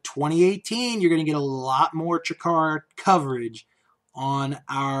know. But 2018, you're going to get a lot more Chikara coverage on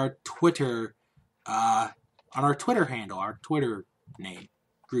our Twitter, handle, our Twitter name,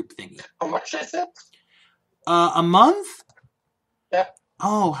 group thingy. How much is it? A month? Yeah.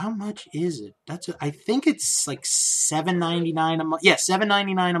 Oh, how much is it? I think it's like $7.99 a month. Yeah,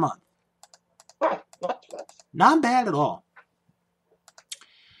 $7.99 a month. Oh, not bad. Not bad at all.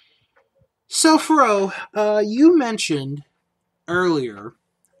 So, Fro, you mentioned earlier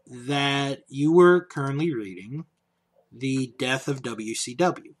that you were currently reading The Death of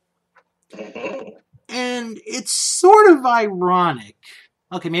WCW. Mm-hmm. And it's sort of ironic.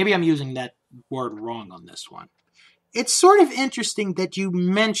 Okay, maybe I'm using that word wrong on this one. It's sort of interesting that you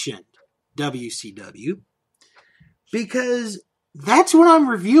mentioned WCW because that's what I'm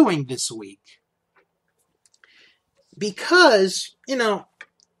reviewing this week. Because,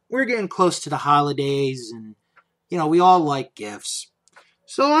 we're getting close to the holidays and, we all like gifts.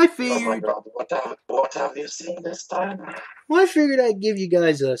 So I figured... Oh my God, what have you seen this time? Well, I figured I'd give you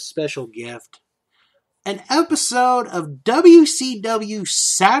guys a special gift. An episode of WCW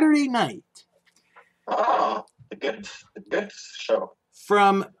Saturday Night. Ah, the good show.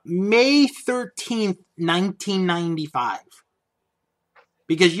 From May 13th, 1995.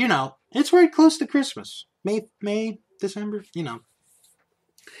 Because, it's very close to Christmas. May, December,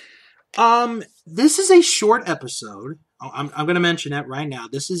 This is a short episode. I'm going to mention that right now.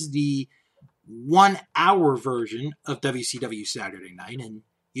 This is the 1 hour version of WCW Saturday Night, and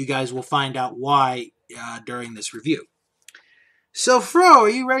you guys will find out why during this review. So, Fro, are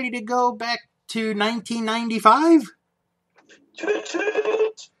you ready to go back to 1995?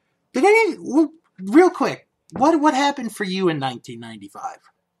 Real quick, what happened for you in 1995?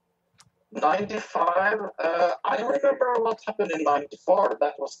 95? I remember what happened in 94.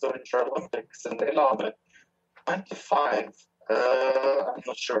 That was the Winter Olympics in Milan. 95. I'm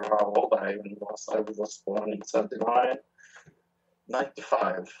not sure how old I even was. I was born in 79.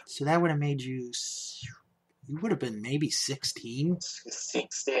 95. So that would have made you... You would have been maybe 16?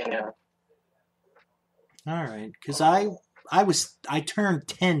 16, yeah. All right, because I turned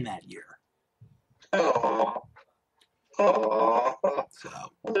 10 that year. Oh.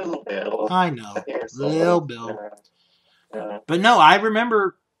 So, Little Bill. I know, Little Bill. Yeah. But no, I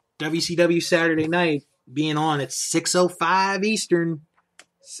remember WCW Saturday Night being on at 6:05 Eastern.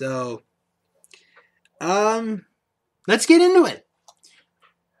 So, let's get into it.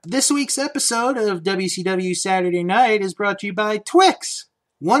 This week's episode of WCW Saturday Night is brought to you by Twix.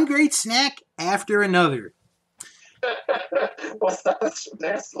 One great snack after another. Was that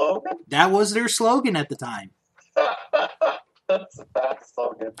their slogan? That was their slogan at the time. That's a bad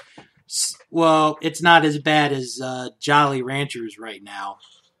slogan. Well, it's not as bad as Jolly Ranchers right now.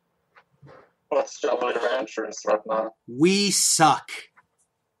 What's Jolly Ranchers right now? We suck.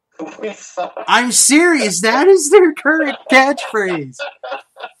 We suck. I'm serious. That is their current catchphrase.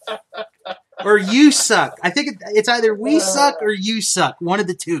 Or you suck. I think it's either we suck or you suck. One of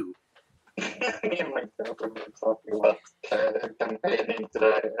the two. Me and my girlfriend were talking about campaigning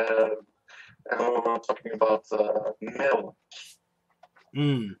today. And we were talking about milk.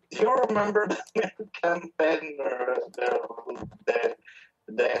 Mm. Do you remember the milk campaign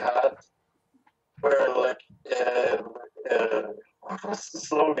they had? Where, what was the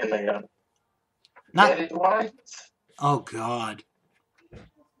slogan again? Get it right? Oh, God.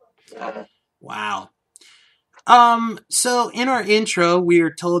 Yeah. Wow. So in our intro, we are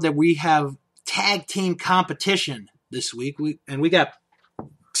told that we have tag team competition this week. We got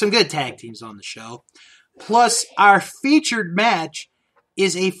some good tag teams on the show. Plus, our featured match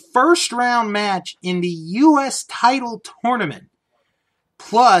is a first round match in the U.S. title tournament.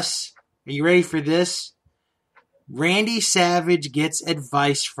 Plus, are you ready for this? Randy Savage gets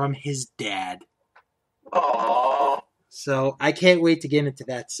advice from his dad. Aww. So I can't wait to get into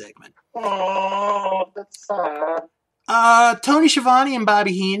that segment. Aww, that's sad. Tony Schiavone and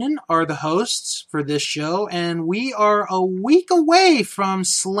Bobby Heenan are the hosts for this show, and we are a week away from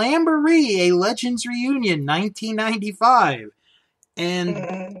Slamboree, a Legends Reunion 1995. And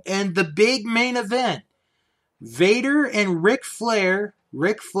the big main event, Vader and Ric Flair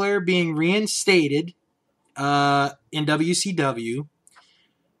being reinstated in WCW.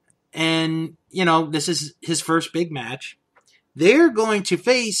 And, this is his first big match. They're going to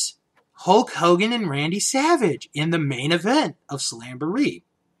face Hulk Hogan and Randy Savage in the main event of Slamboree.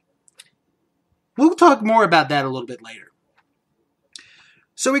 We'll talk more about that a little bit later.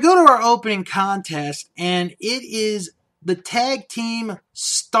 So we go to our opening contest, and it is the tag team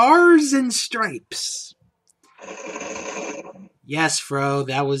Stars and Stripes. Yes, Fro,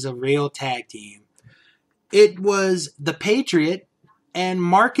 that was a real tag team. It was the Patriot and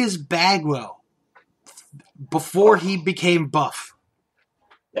Marcus Bagwell before he became buff.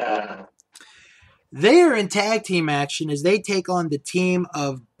 Yeah. They are in tag team action as they take on the team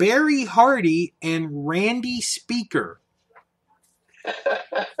of Barry Hardy and Randy Speaker.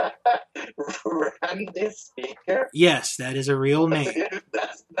 Randy Speaker? Yes, that is a real name.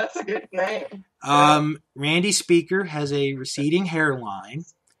 That's a good name. Randy Speaker has a receding hairline.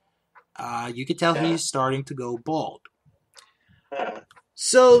 You can tell he's starting to go bald.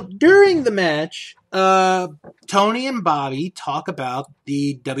 So during the match, Tony and Bobby talk about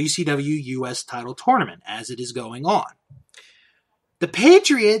the WCW US title tournament as it is going on. The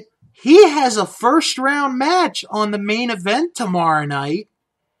Patriot, he has a first round match on the main event tomorrow night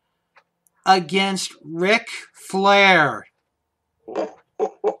against Ric Flair.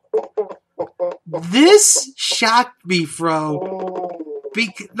 This shocked me, Fro.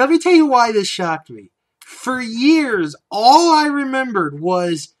 Let me tell you why this shocked me. For years, all I remembered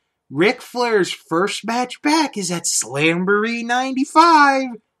was Ric Flair's first match back is at Slamboree 95.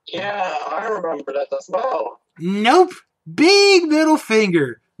 Yeah, I remember that as well. Nope. Big middle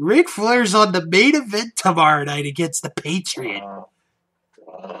finger. Ric Flair's on the main event tomorrow night against the Patriot.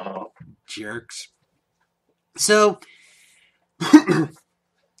 Jerks. So,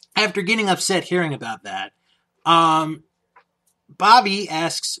 after getting upset hearing about that, Bobby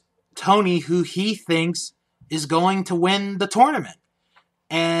asks Tony who he thinks is going to win the tournament.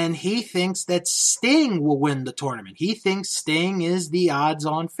 And he thinks that Sting will win the tournament. He thinks Sting is the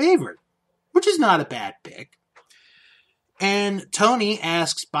odds-on favorite, which is not a bad pick. And Tony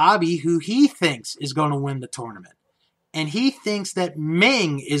asks Bobby who he thinks is going to win the tournament. And he thinks that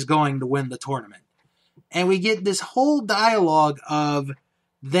Ming is going to win the tournament. And we get this whole dialogue of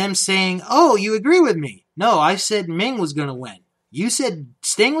them saying, "Oh, you agree with me? No, I said Ming was going to win. You said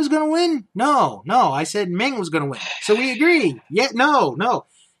Sting was going to win? No, I said Ming was going to win. So we agree. Yeah, no.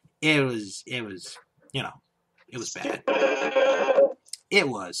 It was bad. It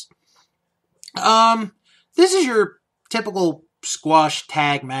was. This is your typical squash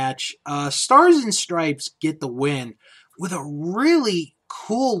tag match. Stars and Stripes get the win with a really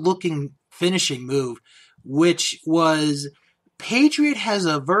cool looking finishing move, which was Patriot has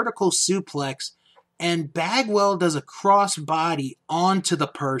a vertical suplex and Bagwell does a crossbody onto the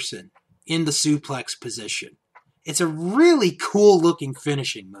person in the suplex position. It's a really cool looking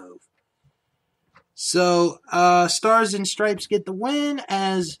finishing move. So, Stars and Stripes get the win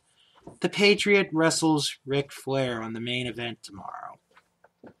as the Patriot wrestles Ric Flair on the main event tomorrow.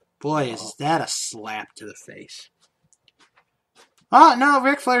 Boy, is that a slap to the face. Oh, no,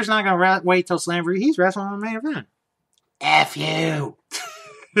 Ric Flair's not going to wait till Slamboree. He's wrestling on the main event. F you.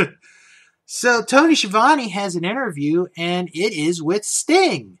 So Tony Schiavone has an interview, and it is with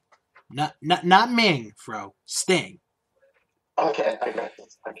Sting. Not Ming, Fro. Sting. Okay, I got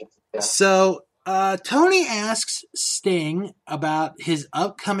this. Yeah. So Tony asks Sting about his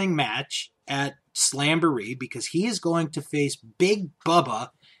upcoming match at Slamboree because he is going to face Big Bubba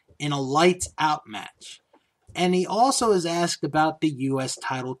in a lights-out match. And he also is asked about the U.S.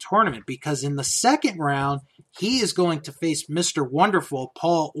 title tournament because in the second round, he is going to face Mr. Wonderful,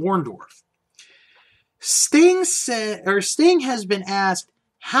 Paul Orndorff. Sting has been asked,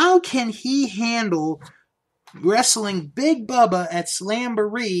 how can he handle wrestling Big Bubba at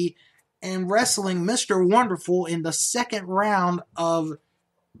Slamboree and wrestling Mr. Wonderful in the second round of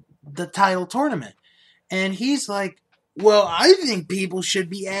the title tournament? And he's like, Well, I think people should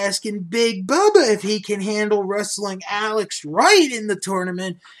be asking Big Bubba if he can handle wrestling Alex Wright in the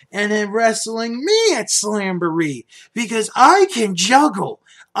tournament and then wrestling me at Slamboree. Because I can juggle.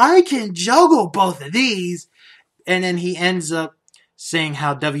 I can juggle both of these. And then he ends up saying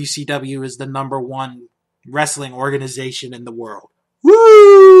how WCW is the #1 wrestling organization in the world.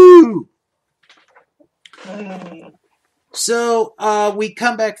 Woo! So we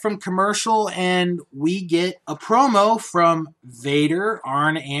come back from commercial and we get a promo from Vader,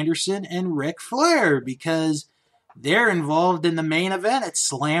 Arn Anderson, and Ric Flair because they're involved in the main event at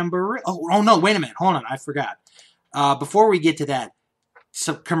Slamboree. Oh no, wait a minute. Hold on, I forgot. Before we get to that,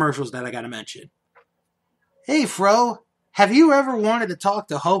 some commercials that I got to mention. Hey, Fro, have you ever wanted to talk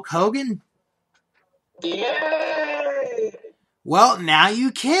to Hulk Hogan? Yay! Well, now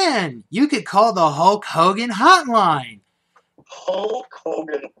you can. You could call the Hulk Hogan hotline. Hulk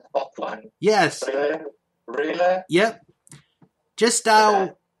Hogan hotline. Yes. Really? Yep. Just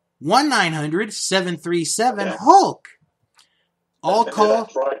dial 1-900-737-HULK. All calls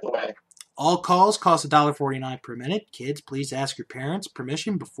cost $1.49 per minute. Kids, please ask your parents'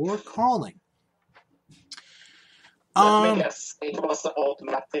 permission before calling. Let me guess. It was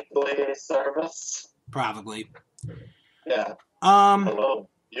automatically service. Probably. Yeah. Hello.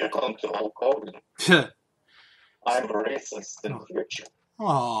 You come to Hulk Hogan. I'm racist in the future.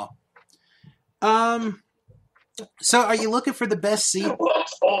 Aw. So are you looking for the best seat? What?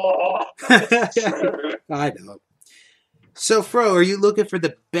 Oh, true. I know. So, Fro, are you looking for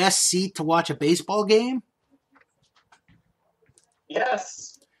the best seat to watch a baseball game?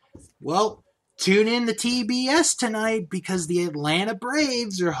 Yes. Well, tune in to TBS tonight because the Atlanta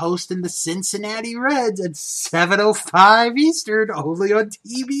Braves are hosting the Cincinnati Reds at 7:05 Eastern, only on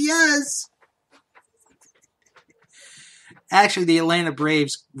TBS. Actually, the Atlanta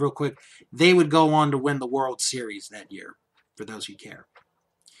Braves, real quick, they would go on to win the World Series that year, for those who care.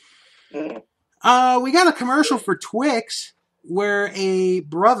 We got a commercial for Twix where a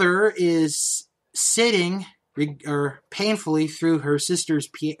brother is sitting painfully through his sister's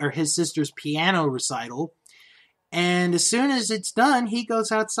piano recital, and as soon as it's done, he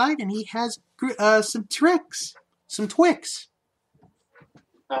goes outside and he has some Twix.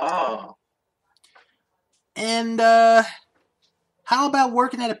 Oh. And how about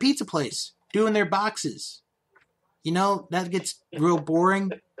working at a pizza place, doing their boxes? You know, that gets real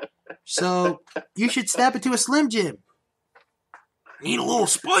boring. So you should step into a Slim Jim. Need a little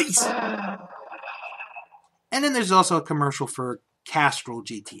spice. And then there's also a commercial for Castrol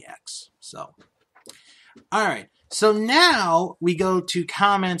GTX. So, all right. So now we go to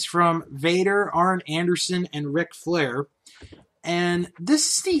comments from Vader, Arn Anderson, and Ric Flair. And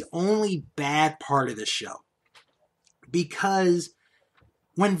this is the only bad part of the show. Because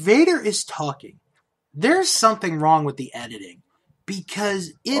when Vader is talking, there's something wrong with the editing.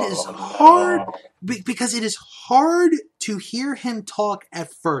 Because it is hard. Because it is hard to hear him talk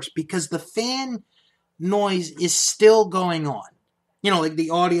at first. Because the fan noise is still going on. You know, like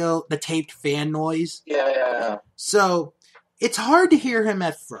the audio, the taped fan noise. Yeah. So it's hard to hear him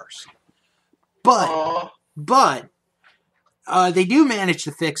at first. But they do manage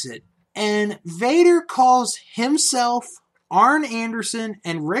to fix it. And Vader calls himself, Arn Anderson,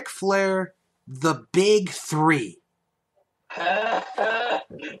 and Ric Flair the Big Three.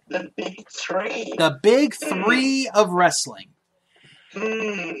 The Big Three. The Big Three of wrestling.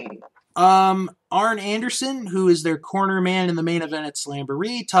 Arn Anderson, who is their corner man in the main event at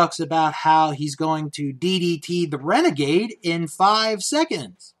Slamboree, talks about how he's going to DDT the Renegade in 5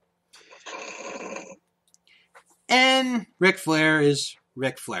 seconds. And Ric Flair is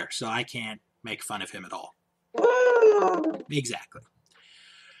Ric Flair, so I can't make fun of him at all. Exactly.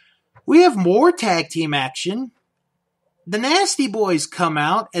 We have more tag team action. The Nasty Boys come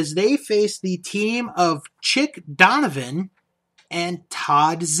out as they face the team of Chick Donovan and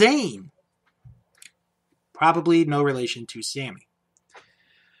Todd Zane. Probably no relation to Sammy.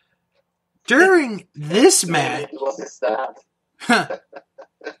 During this match...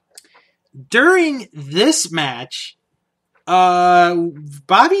 During this match,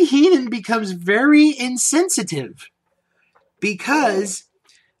 Bobby Heenan becomes very insensitive because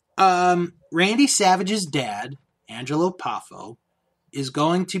Randy Savage's dad, Angelo Poffo, is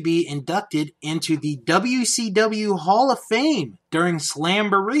going to be inducted into the WCW Hall of Fame during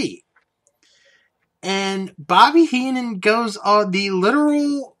Slamboree. And Bobby Heenan goes on the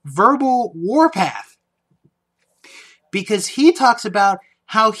literal verbal warpath because he talks about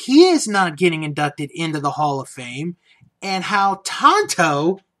how he is not getting inducted into the Hall of Fame, and how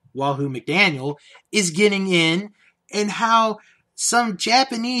Tonto, Wahoo McDaniel, is getting in, and how some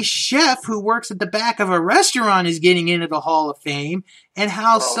Japanese chef who works at the back of a restaurant is getting into the Hall of Fame, and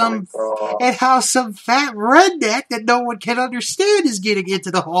how some fat redneck that no one can understand is getting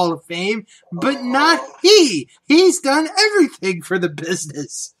into the Hall of Fame, but not he. He's done everything for the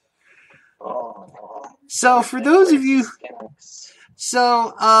business. So for those of you,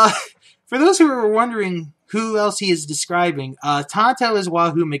 for those who are wondering who else he is describing, Tonto is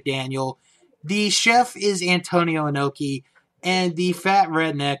Wahoo McDaniel, the chef is Antonio Inoki, and the fat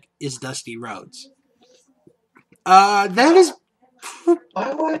redneck is Dusty Rhodes. That is.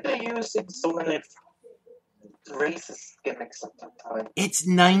 Why were they using so many racist gimmicks at that time? It's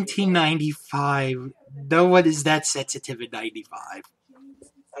 1995. No one is that sensitive in 95.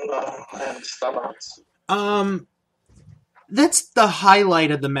 I understand that. That's the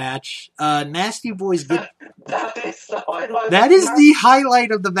highlight of the match. Nasty Boys get. That is the highlight. That is the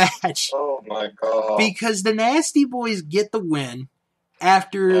highlight of the match. Oh my god! Because the Nasty Boys get the win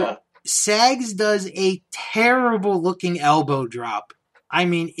after Sags does a terrible looking elbow drop. I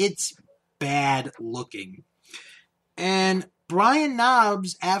mean, it's bad looking. And Brian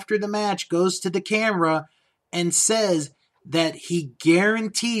Knobbs, after the match, goes to the camera and says that he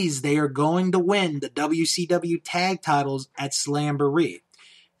guarantees they are going to win the WCW tag titles at Slamboree.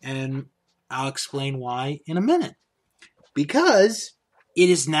 And I'll explain why in a minute. Because it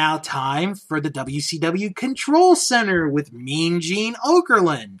is now time for the WCW Control Center with Mean Gene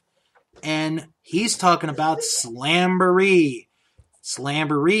Okerlund. And he's talking about Slamboree.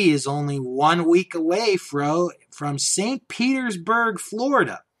 Slamboree is only 1 week away from St. Petersburg,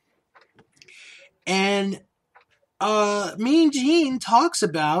 Florida. And Mean Gene talks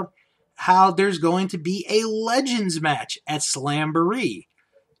about how there's going to be a Legends match at Slamboree,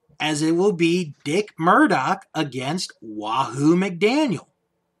 as it will be Dick Murdoch against Wahoo McDaniel.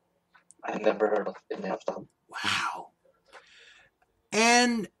 I never heard of any of them. Wow.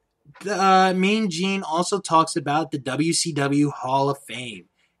 And Mean Gene also talks about the WCW Hall of Fame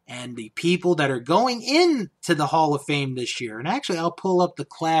and the people that are going into the Hall of Fame this year. And actually, I'll pull up the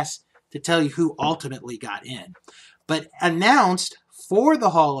class to tell you who ultimately got in. But announced for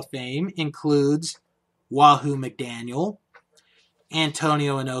the Hall of Fame includes Wahoo McDaniel,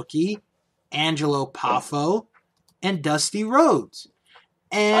 Antonio Inoki, Angelo Poffo, and Dusty Rhodes.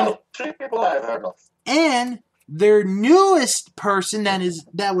 And 3 people I've heard of. And their newest person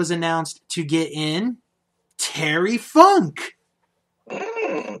that was announced to get in, Terry Funk.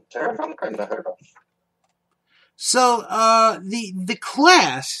 Terry Funk I never heard of. So the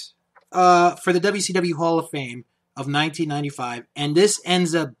class for the WCW Hall of Fame of 1995, and this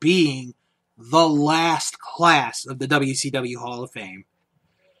ends up being the last class of the WCW Hall of Fame,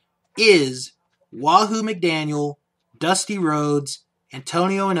 is Wahoo McDaniel, Dusty Rhodes,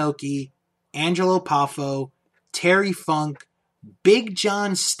 Antonio Inoki, Angelo Poffo, Terry Funk, Big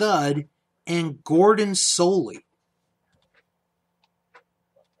John Studd, and Gordon Soley.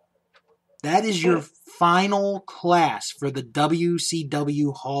 That is your final class for the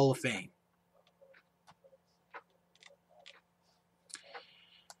WCW Hall of Fame.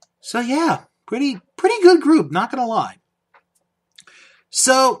 So yeah, pretty good group, not gonna lie.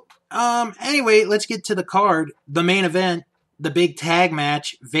 So, anyway, let's get to the card. The main event, the big tag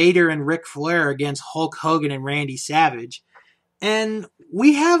match, Vader and Ric Flair against Hulk Hogan and Randy Savage. And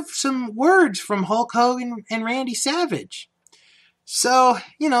we have some words from Hulk Hogan and Randy Savage. So,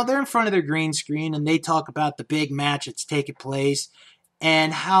 they're in front of their green screen and they talk about the big match that's taking place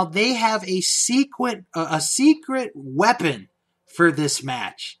and how they have a secret weapon for this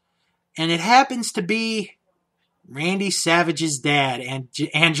match. And it happens to be Randy Savage's dad,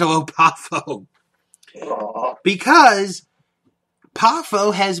 Angelo Poffo. Because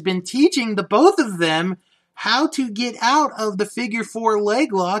Poffo has been teaching the both of them how to get out of the figure 4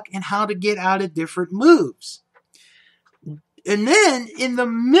 leg lock and how to get out of different moves. And then, in the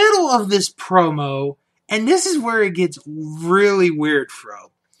middle of this promo, and this is where it gets really weird,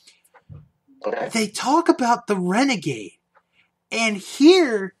 Fro, they talk about the Renegade. And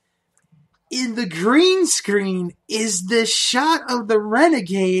here, in the green screen, is this shot of the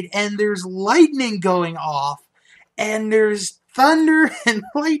Renegade, and there's lightning going off, and there's thunder and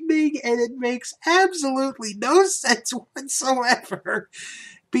lightning, and it makes absolutely no sense whatsoever,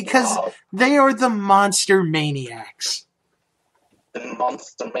 because they are the Monster Maniacs. The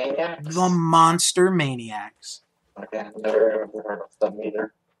Monster Maniacs? The Monster Maniacs. Okay, I've never heard of them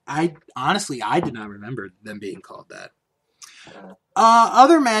either. I did not remember them being called that.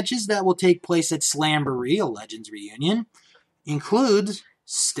 Other matches that will take place at Slamboree, a Legends reunion, includes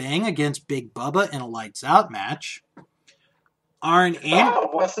Sting against Big Bubba in a Lights Out match.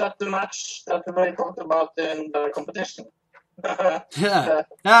 Was that the match that they talked about in the competition? Yeah.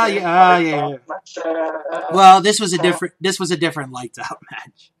 Yeah. Match, Well, this was a different lights out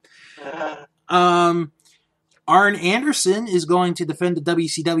match. Arn Anderson is going to defend the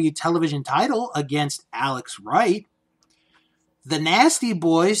WCW television title against Alex Wright. The Nasty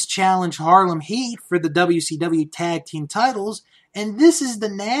Boys challenge Harlem Heat for the WCW tag team titles, and this is the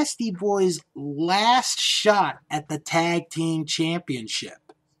Nasty Boys' last shot at the tag team championship.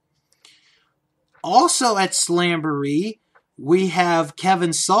 Also at Slamboree, we have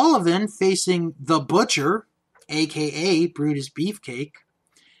Kevin Sullivan facing The Butcher, a.k.a. Brutus Beefcake.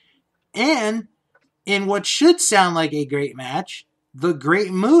 And in what should sound like a great match, The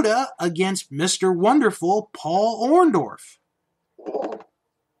Great Muta against Mr. Wonderful Paul Orndorff. Ooh,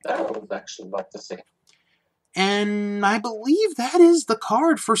 that I would actually like to see. And I believe that is the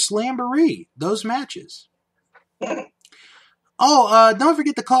card for Slamboree, those matches. Oh, don't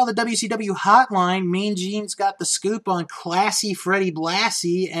forget to call the WCW hotline. Mean Gene's got the scoop on Classy Freddie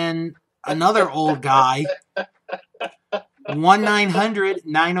Blassie and another old guy.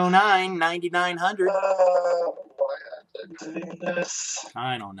 1-900-909-9900. Why am I doing this?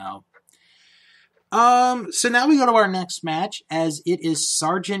 I don't know. So now we go to our next match, as it is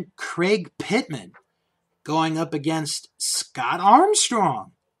Sergeant Craig Pittman going up against Scott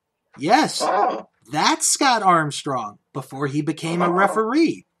Armstrong. Yes, Oh, that's Scott Armstrong before he became a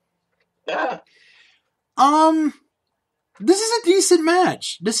referee. yeah. This is a decent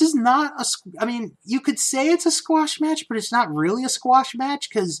match. This is not I mean, you could say it's a squash match, but it's not really a squash match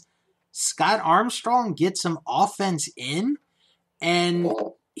because Scott Armstrong gets some offense in, and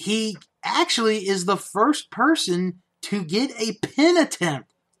Ooh. he actually is the first person to get a pin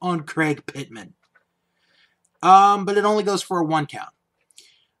attempt on Craig Pittman. But it only goes for a 1 count.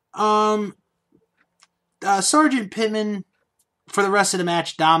 Sergeant Pittman, for the rest of the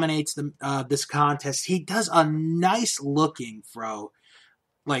match, dominates this contest. He does a nice looking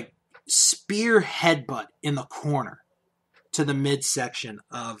spear headbutt in the corner to the midsection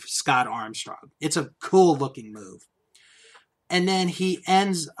of Scott Armstrong. It's a cool looking move. And then he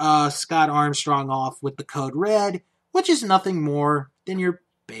ends Scott Armstrong off with the Code Red, which is nothing more than your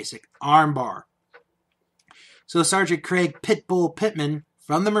basic armbar. So Sergeant Craig Pitbull Pittman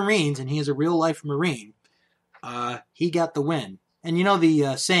from the Marines, and he is a real life Marine, he got the win. And you know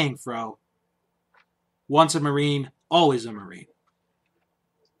the saying, Fro, once a Marine, always a Marine.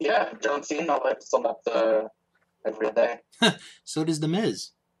 Yeah, John Cena lives on that every day. So does The Miz.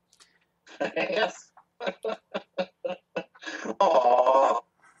 Yes. Aww.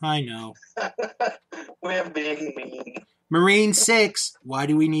 I know. We're being mean. Marine 6, why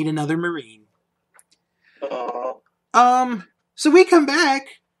do we need another Marine? Aww. So we come back.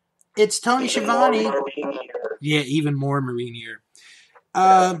 It's Tony Even Schiavone. more Marine here. Yeah, even more Marine here.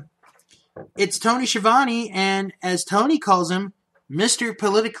 It's Tony Schiavone, and as Tony calls him, Mr.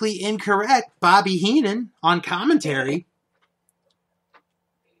 Politically Incorrect Bobby Heenan on commentary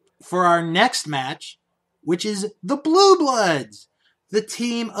for our next match, which is the Blue Bloods, the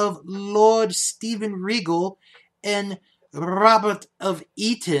team of Lord Steven Regal and Robert of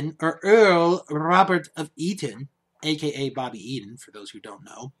Eaton, or Earl Robert of Eaton, a.k.a. Bobby Eaton, for those who don't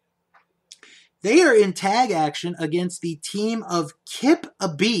know. They are in tag action against the team of Kip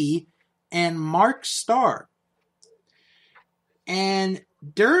Abee and Mark Starr. And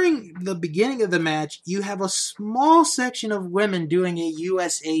during the beginning of the match, you have a small section of women doing a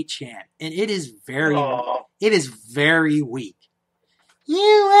USA chant, and it is very weak.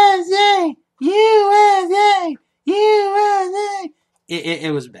 USA, USA, USA.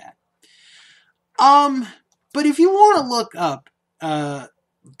 It was bad. But if you want to look up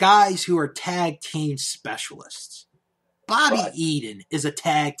guys who are tag team specialists, Bobby Eaton is a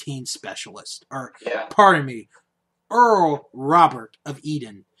tag team specialist. Pardon me, Earl Robert of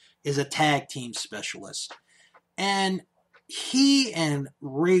Eaton is a tag team specialist. And he and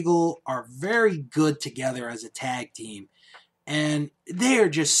Regal are very good together as a tag team. And they are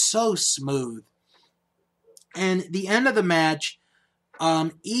just so smooth. And the end of the match,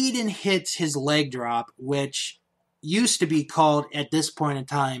 Eaton hits his leg drop, which used to be called, at this point in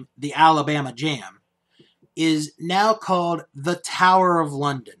time, the Alabama Jam, is now called the Tower of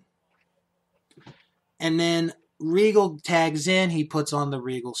London. And then Regal tags in, he puts on the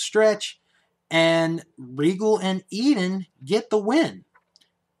Regal stretch, and Regal and Eaton get the win.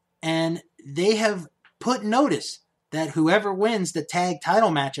 And they have put notice that whoever wins the tag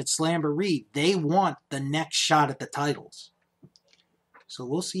title match at Slamboree, they want the next shot at the titles. So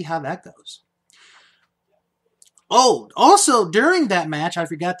we'll see how that goes. Oh, also during that match, I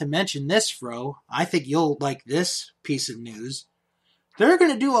forgot to mention this, Fro. I think you'll like this piece of news. they're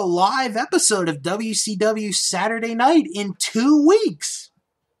going to do a live episode of WCW Saturday Night in 2 weeks.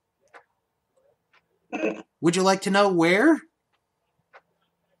 Would you like to know where?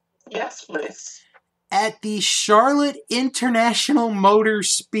 Yes, please. At the Charlotte International Motor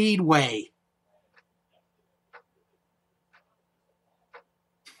Speedway.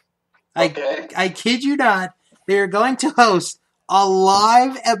 Okay. I kid you not, they're going to host a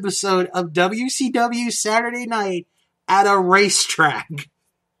live episode of WCW Saturday Night at a racetrack.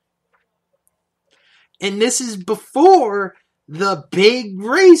 And this is before the big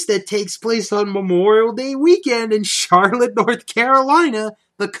race that takes place on Memorial Day weekend in Charlotte, North Carolina,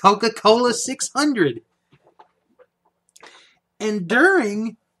 the Coca-Cola 600. And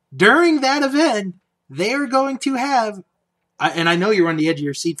during that event, they're going to have, and I know you're on the edge of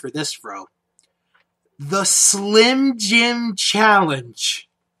your seat for this, Fro, the Slim Jim Challenge.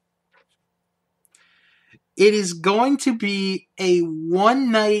 It is going to be a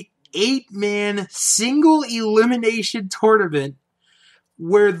one-night, 8-man, single elimination tournament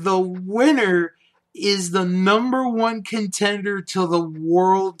where the winner is the number one contender to the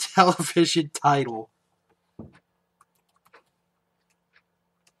World Television title.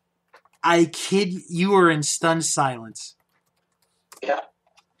 I kid you, are in stunned silence. Yeah.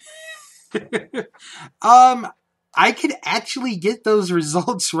 I could actually get those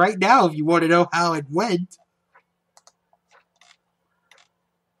results right now if you want to know how it went.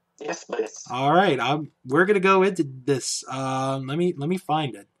 Yes, please. All right, we're gonna go into this. Let me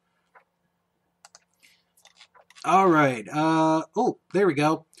find it. All right. Oh, there we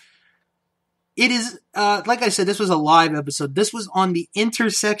go. It is, like I said, this was a live episode. This was on the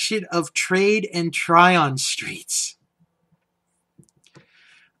intersection of Trade and Tryon Streets.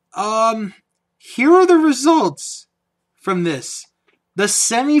 Here are the results from this. The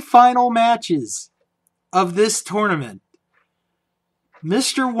semifinal matches of this tournament.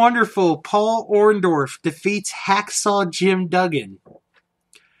 Mr. Wonderful Paul Orndorff defeats Hacksaw Jim Duggan.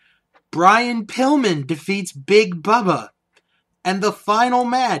 Brian Pillman defeats Big Bubba. And the final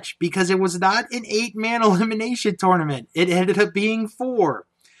match, because it was not an 8-man elimination tournament, it ended up being 4.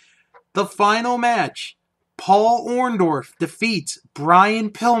 The final match, Paul Orndorff defeats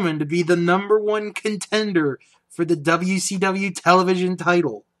Brian Pillman to be the number one contender for the WCW television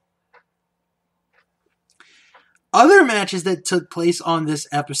title. Other matches that took place on this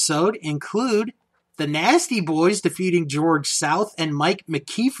episode include the Nasty Boys defeating George South and Mike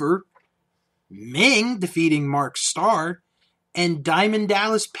McKeefer, Ming defeating Mark Starr, and Diamond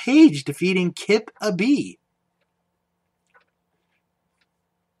Dallas Page defeating Kip Abee.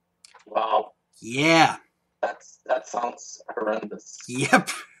 Wow. Yeah. That sounds horrendous. Yep.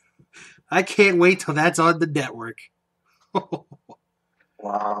 I can't wait till that's on the network.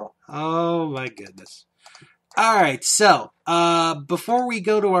 Wow. Oh my goodness. Alright, so, before we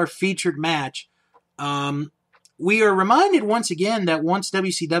go to our featured match, we are reminded once again that once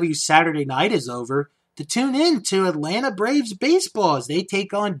WCW Saturday Night is over, to tune in to Atlanta Braves baseball as they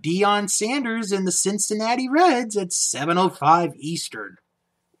take on Deion Sanders and the Cincinnati Reds at 7:05 Eastern.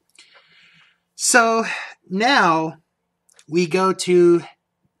 So now we go to,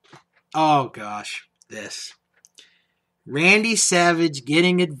 oh gosh, this. Randy Savage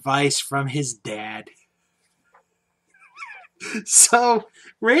getting advice from his dad. So,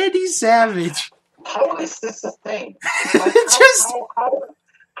 Randy Savage. How is this a thing?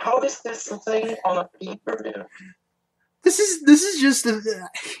 How is this a thing on a pay-per-view? This is just a.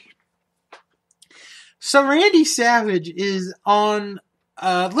 So Randy Savage is on,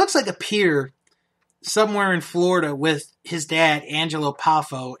 looks like a pier somewhere in Florida with his dad, Angelo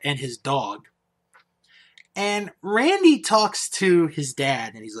Poffo, and his dog. And Randy talks to his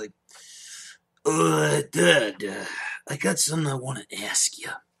dad, and he's like, Dad, I got something I want to ask you.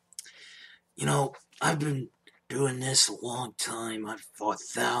 You know, I've been doing this a long time. I've fought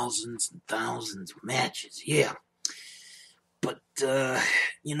thousands and thousands of matches, yeah. But,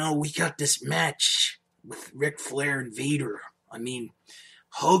 you know, we got this match with Ric Flair and Vader. I mean,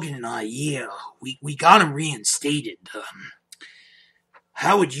 Hogan and I, yeah, we got him reinstated.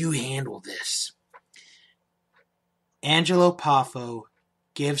 How would you handle this? Angelo Poffo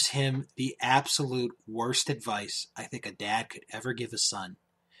gives him the absolute worst advice I think a dad could ever give a son.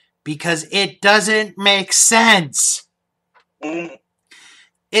 Because it doesn't make sense.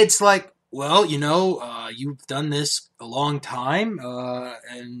 It's like, well, you know, you've done this a long time,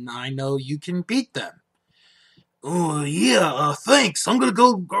 and I know you can beat them. Oh, yeah, thanks. I'm going to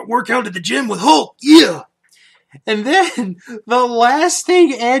go work out at the gym with Hulk, yeah. And then the last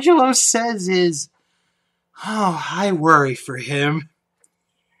thing Angelo says is, oh, I worry for him.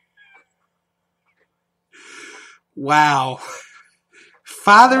 Wow.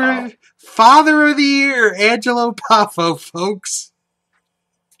 Father of the Year, Angelo Poffo, folks.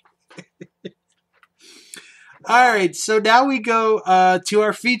 All right, so now we go to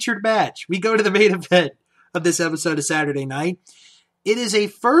our featured match. We go to the main event of this episode of Saturday Night. It is a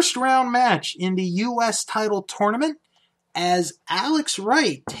first-round match in the U.S. title tournament as Alex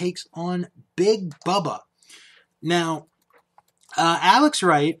Wright takes on Big Bubba. Now, Alex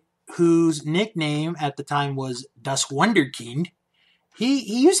Wright, whose nickname at the time was Das Wunderkind,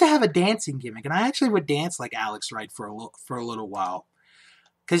 he used to have a dancing gimmick, and I actually would dance like Alex Wright for a little while.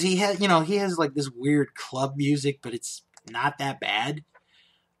 Because he has like this weird club music, but it's not that bad.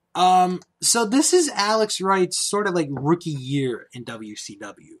 So this is Alex Wright's sort of like rookie year in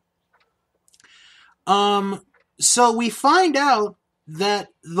WCW. So we find out that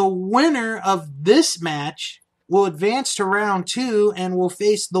the winner of this match will advance to round 2 and will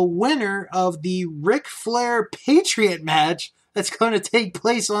face the winner of the Ric Flair Patriot match that's going to take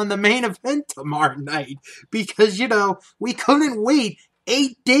place on the main event tomorrow night. Because, we couldn't wait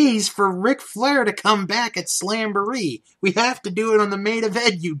 8 days for Ric Flair to come back at Slamboree. We have to do it on the main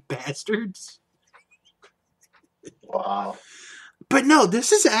event, you bastards. Wow. But no,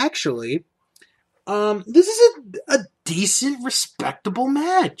 this is actually, this is a decent, respectable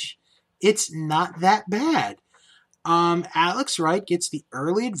match. It's not that bad. Alex Wright gets the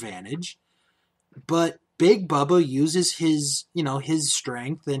early advantage, but Big Bubba uses his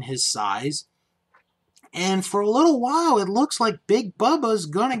strength and his size. And for a little while, it looks like Big Bubba's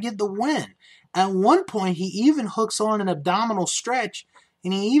going to get the win. At one point, he even hooks on an abdominal stretch,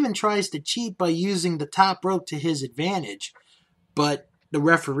 and he even tries to cheat by using the top rope to his advantage. But the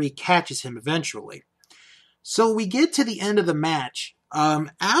referee catches him eventually. So we get to the end of the match.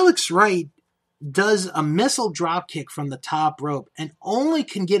 Alex Wright does a missile dropkick from the top rope and only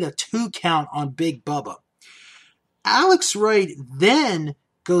can get a 2 count on Big Bubba. Alex Wright then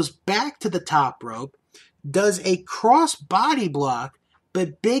goes back to the top rope, does a cross body block,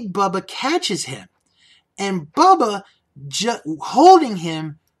 but Big Bubba catches him. And Bubba, holding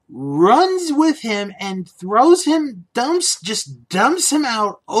him, runs with him and throws him, dumps him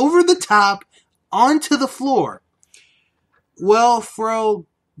out over the top onto the floor. Well, Fro,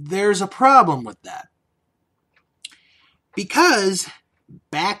 there's a problem with that. Because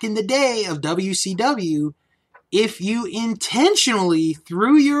back in the day of WCW, if you intentionally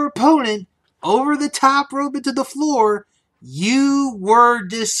threw your opponent over the top rope into the floor, you were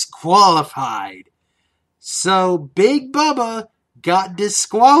disqualified. So Big Bubba got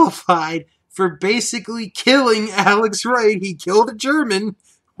disqualified for basically killing Alex Wright. He killed a German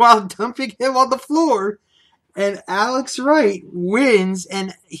while dumping him on the floor. And Alex Wright wins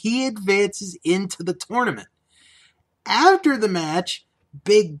and he advances into the tournament. After the match,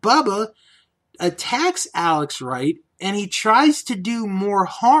 Big Bubba attacks Alex Wright and he tries to do more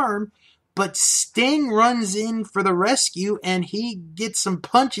harm, but Sting runs in for the rescue and he gets some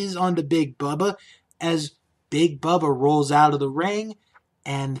punches onto Big Bubba as Big Bubba rolls out of the ring.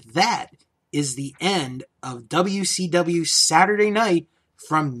 And that is the end of WCW Saturday Night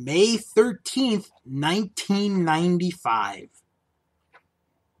from May 13th, 1995.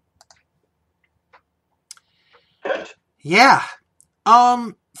 Yeah.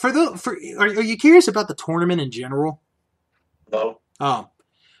 Are you curious about the tournament in general? No. Oh.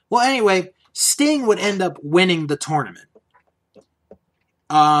 Well, anyway, Sting would end up winning the tournament.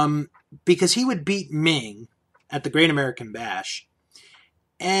 Because he would beat Ming at the Great American Bash.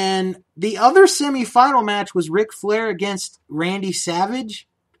 And the other semifinal match was Ric Flair against Randy Savage.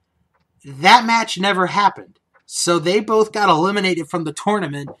 That match never happened. So they both got eliminated from the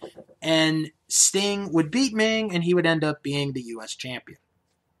tournament, and Sting would beat Ming, and he would end up being the U.S. champion.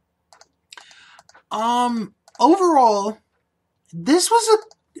 Overall, this was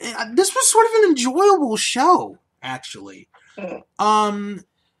sort of an enjoyable show, actually. It's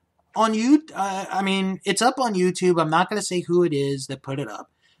up on YouTube. I'm not going to say who it is that put it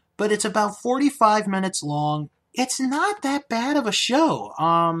up, but it's about 45 minutes long. It's not that bad of a show.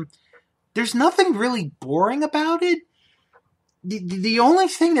 There's nothing really boring about it. The only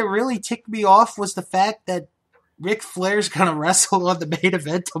thing that really ticked me off was the fact that Ric Flair's going to wrestle on the main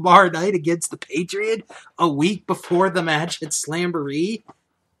event tomorrow night against the Patriot a week before the match at Slamboree.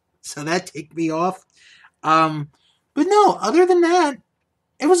 So that ticked me off. But no, other than that,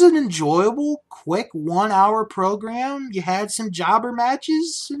 it was an enjoyable, quick 1-hour program. You had some jobber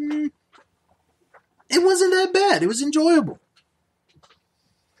matches, and it wasn't that bad. It was enjoyable.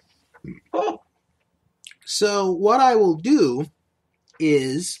 So what I will do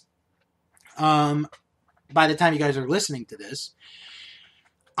is, by the time you guys are listening to this,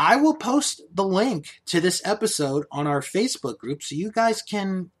 I will post the link to this episode on our Facebook group so you guys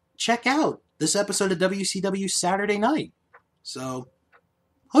can check out this episode of WCW Saturday Night. So,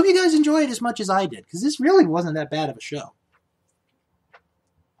 hope you guys enjoy it as much as I did, because this really wasn't that bad of a show.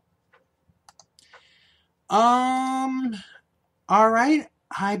 All right.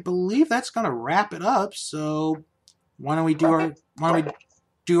 I believe that's going to wrap it up. So, why don't we do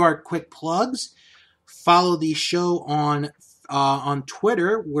our quick plugs? Follow the show on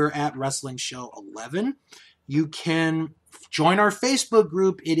Twitter. We're at Wrestling Show 11. You can join our Facebook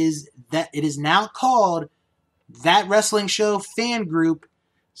group. It is now called That Wrestling Show Fan Group.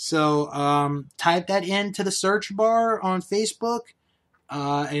 So type that into the search bar on Facebook,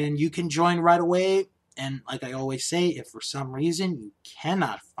 and you can join right away. And like I always say, if for some reason you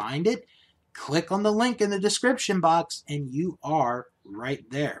cannot find it, click on the link in the description box, and you are right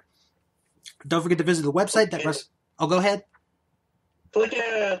there. Don't forget to visit the website. Go ahead.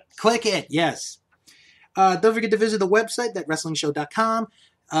 Click it, yes. Don't forget to visit the website, thatwrestlingshow.com.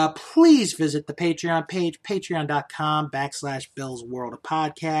 Please visit the Patreon page, patreon.com/Bill's World of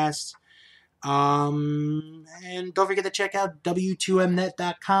Podcasts. And don't forget to check out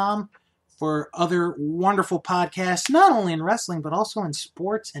W2Mnet.com for other wonderful podcasts, not only in wrestling, but also in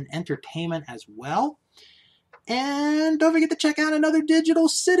sports and entertainment as well. And don't forget to check out Another Digital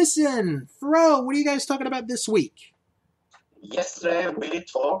Citizen. Fro, what are you guys talking about this week? Yesterday we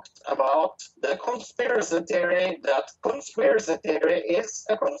talked about the conspiracy theory that conspiracy theory is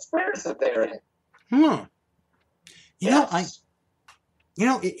a conspiracy theory.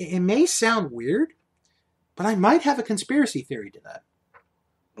 It may sound weird, but I might have a conspiracy theory to that.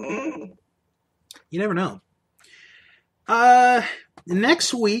 You never know.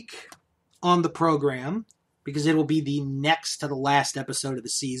 Next week on the program, because it will be the next to the last episode of the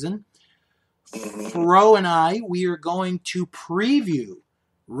season, Fro and we are going to preview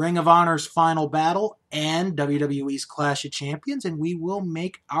Ring of Honor's Final Battle and WWE's Clash of Champions, and we will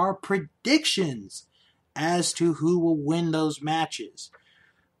make our predictions as to who will win those matches.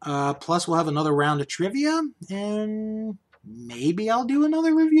 Plus, we'll have another round of trivia, and maybe I'll do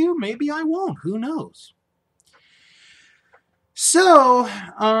another review, maybe I won't, who knows. So,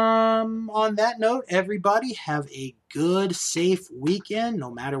 on that note, everybody have a good, safe weekend,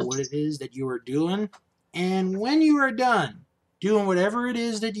 no matter what it is that you are doing. And when you are done doing whatever it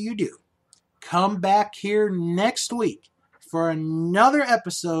is that you do, come back here next week for another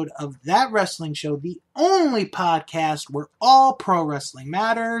episode of That Wrestling Show, the only podcast where all pro wrestling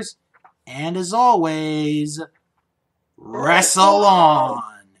matters. And as always, wrestle on!